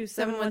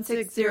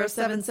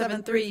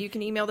 512-716-0773. You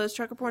can email those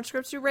trucker porn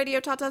scripts to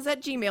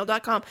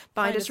radiotatas@gmail.com.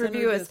 Find us,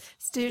 review us,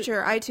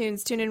 Stitcher,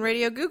 iTunes, TuneIn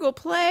Radio, Google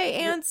Play,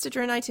 and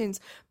Stitcher and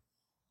iTunes.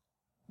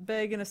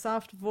 Beg in a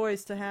soft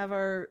voice to have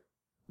our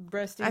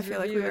breasties I feel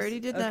like we reviews. already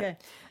did Okay.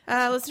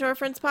 that. Listen to our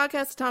friends'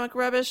 podcast, Atomic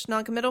Rubbish,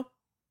 Noncommittal.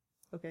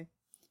 Okay.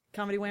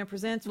 Comedy Wham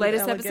presents with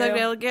Latest Ella episode of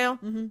Gale. Ella Gale.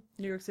 Mm-hmm.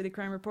 New York City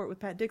Crime Report with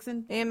Pat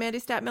Dixon. And Mandy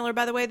Statmiller.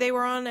 By the way, they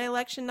were on an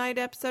election night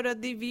episode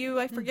of The View.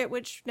 I forget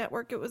which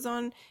network it was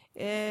on.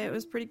 It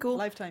was pretty cool.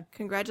 Lifetime.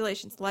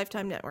 Congratulations.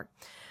 Lifetime Network.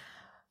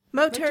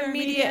 Motor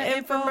Media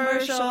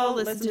Infomercial.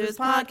 Listen to his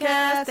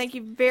podcast. Thank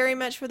you very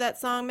much for that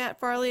song, Matt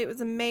Farley. It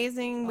was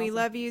amazing. Awesome. We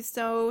love you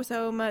so,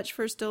 so much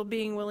for still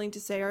being willing to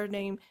say our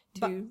name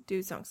to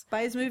do songs.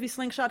 Buy his movie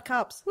Slingshot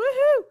Cops.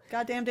 Woohoo!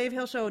 Goddamn Dave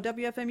Hill Show,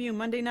 WFMU,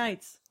 Monday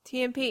nights.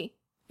 TMP.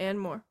 And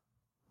more.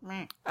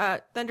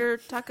 Thunder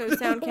Taco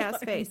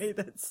Soundcast Face. I made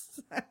that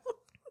sound.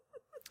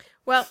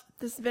 Well,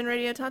 this has been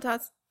Radio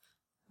Tatas.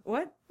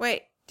 What?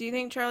 Wait, do you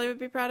think Charlie would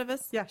be proud of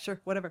us? Yeah,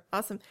 sure, whatever.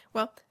 Awesome.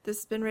 Well, this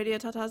has been Radio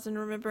Tatas, and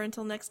remember,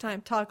 until next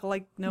time, talk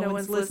like no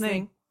one's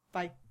listening.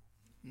 Bye.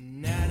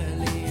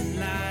 Natalie and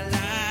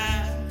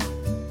Lala,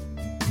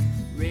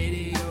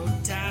 Radio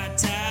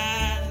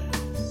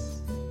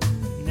Tatas.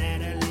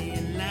 Natalie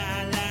and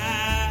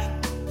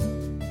Lala,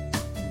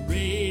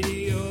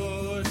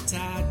 Radio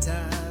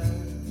Tatas.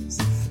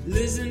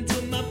 Listen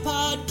to my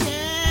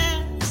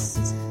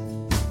podcast,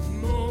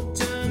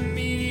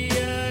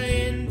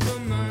 Multimedia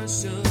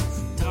Infomercial.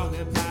 Talk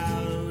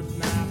about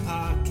my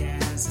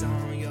podcast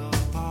on your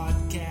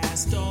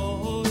podcast.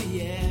 Oh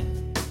yeah.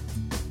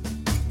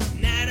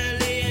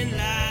 Natalie and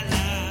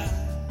Lala,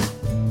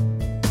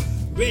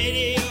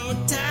 Radio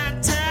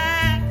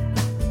Tata.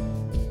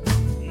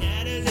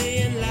 Natalie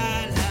and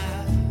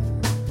Lala,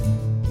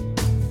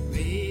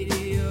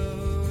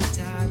 Radio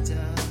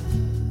Tata.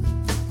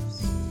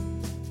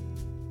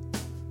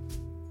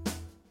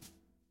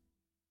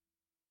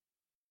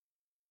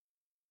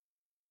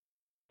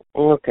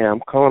 Okay, I'm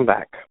calling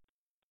back.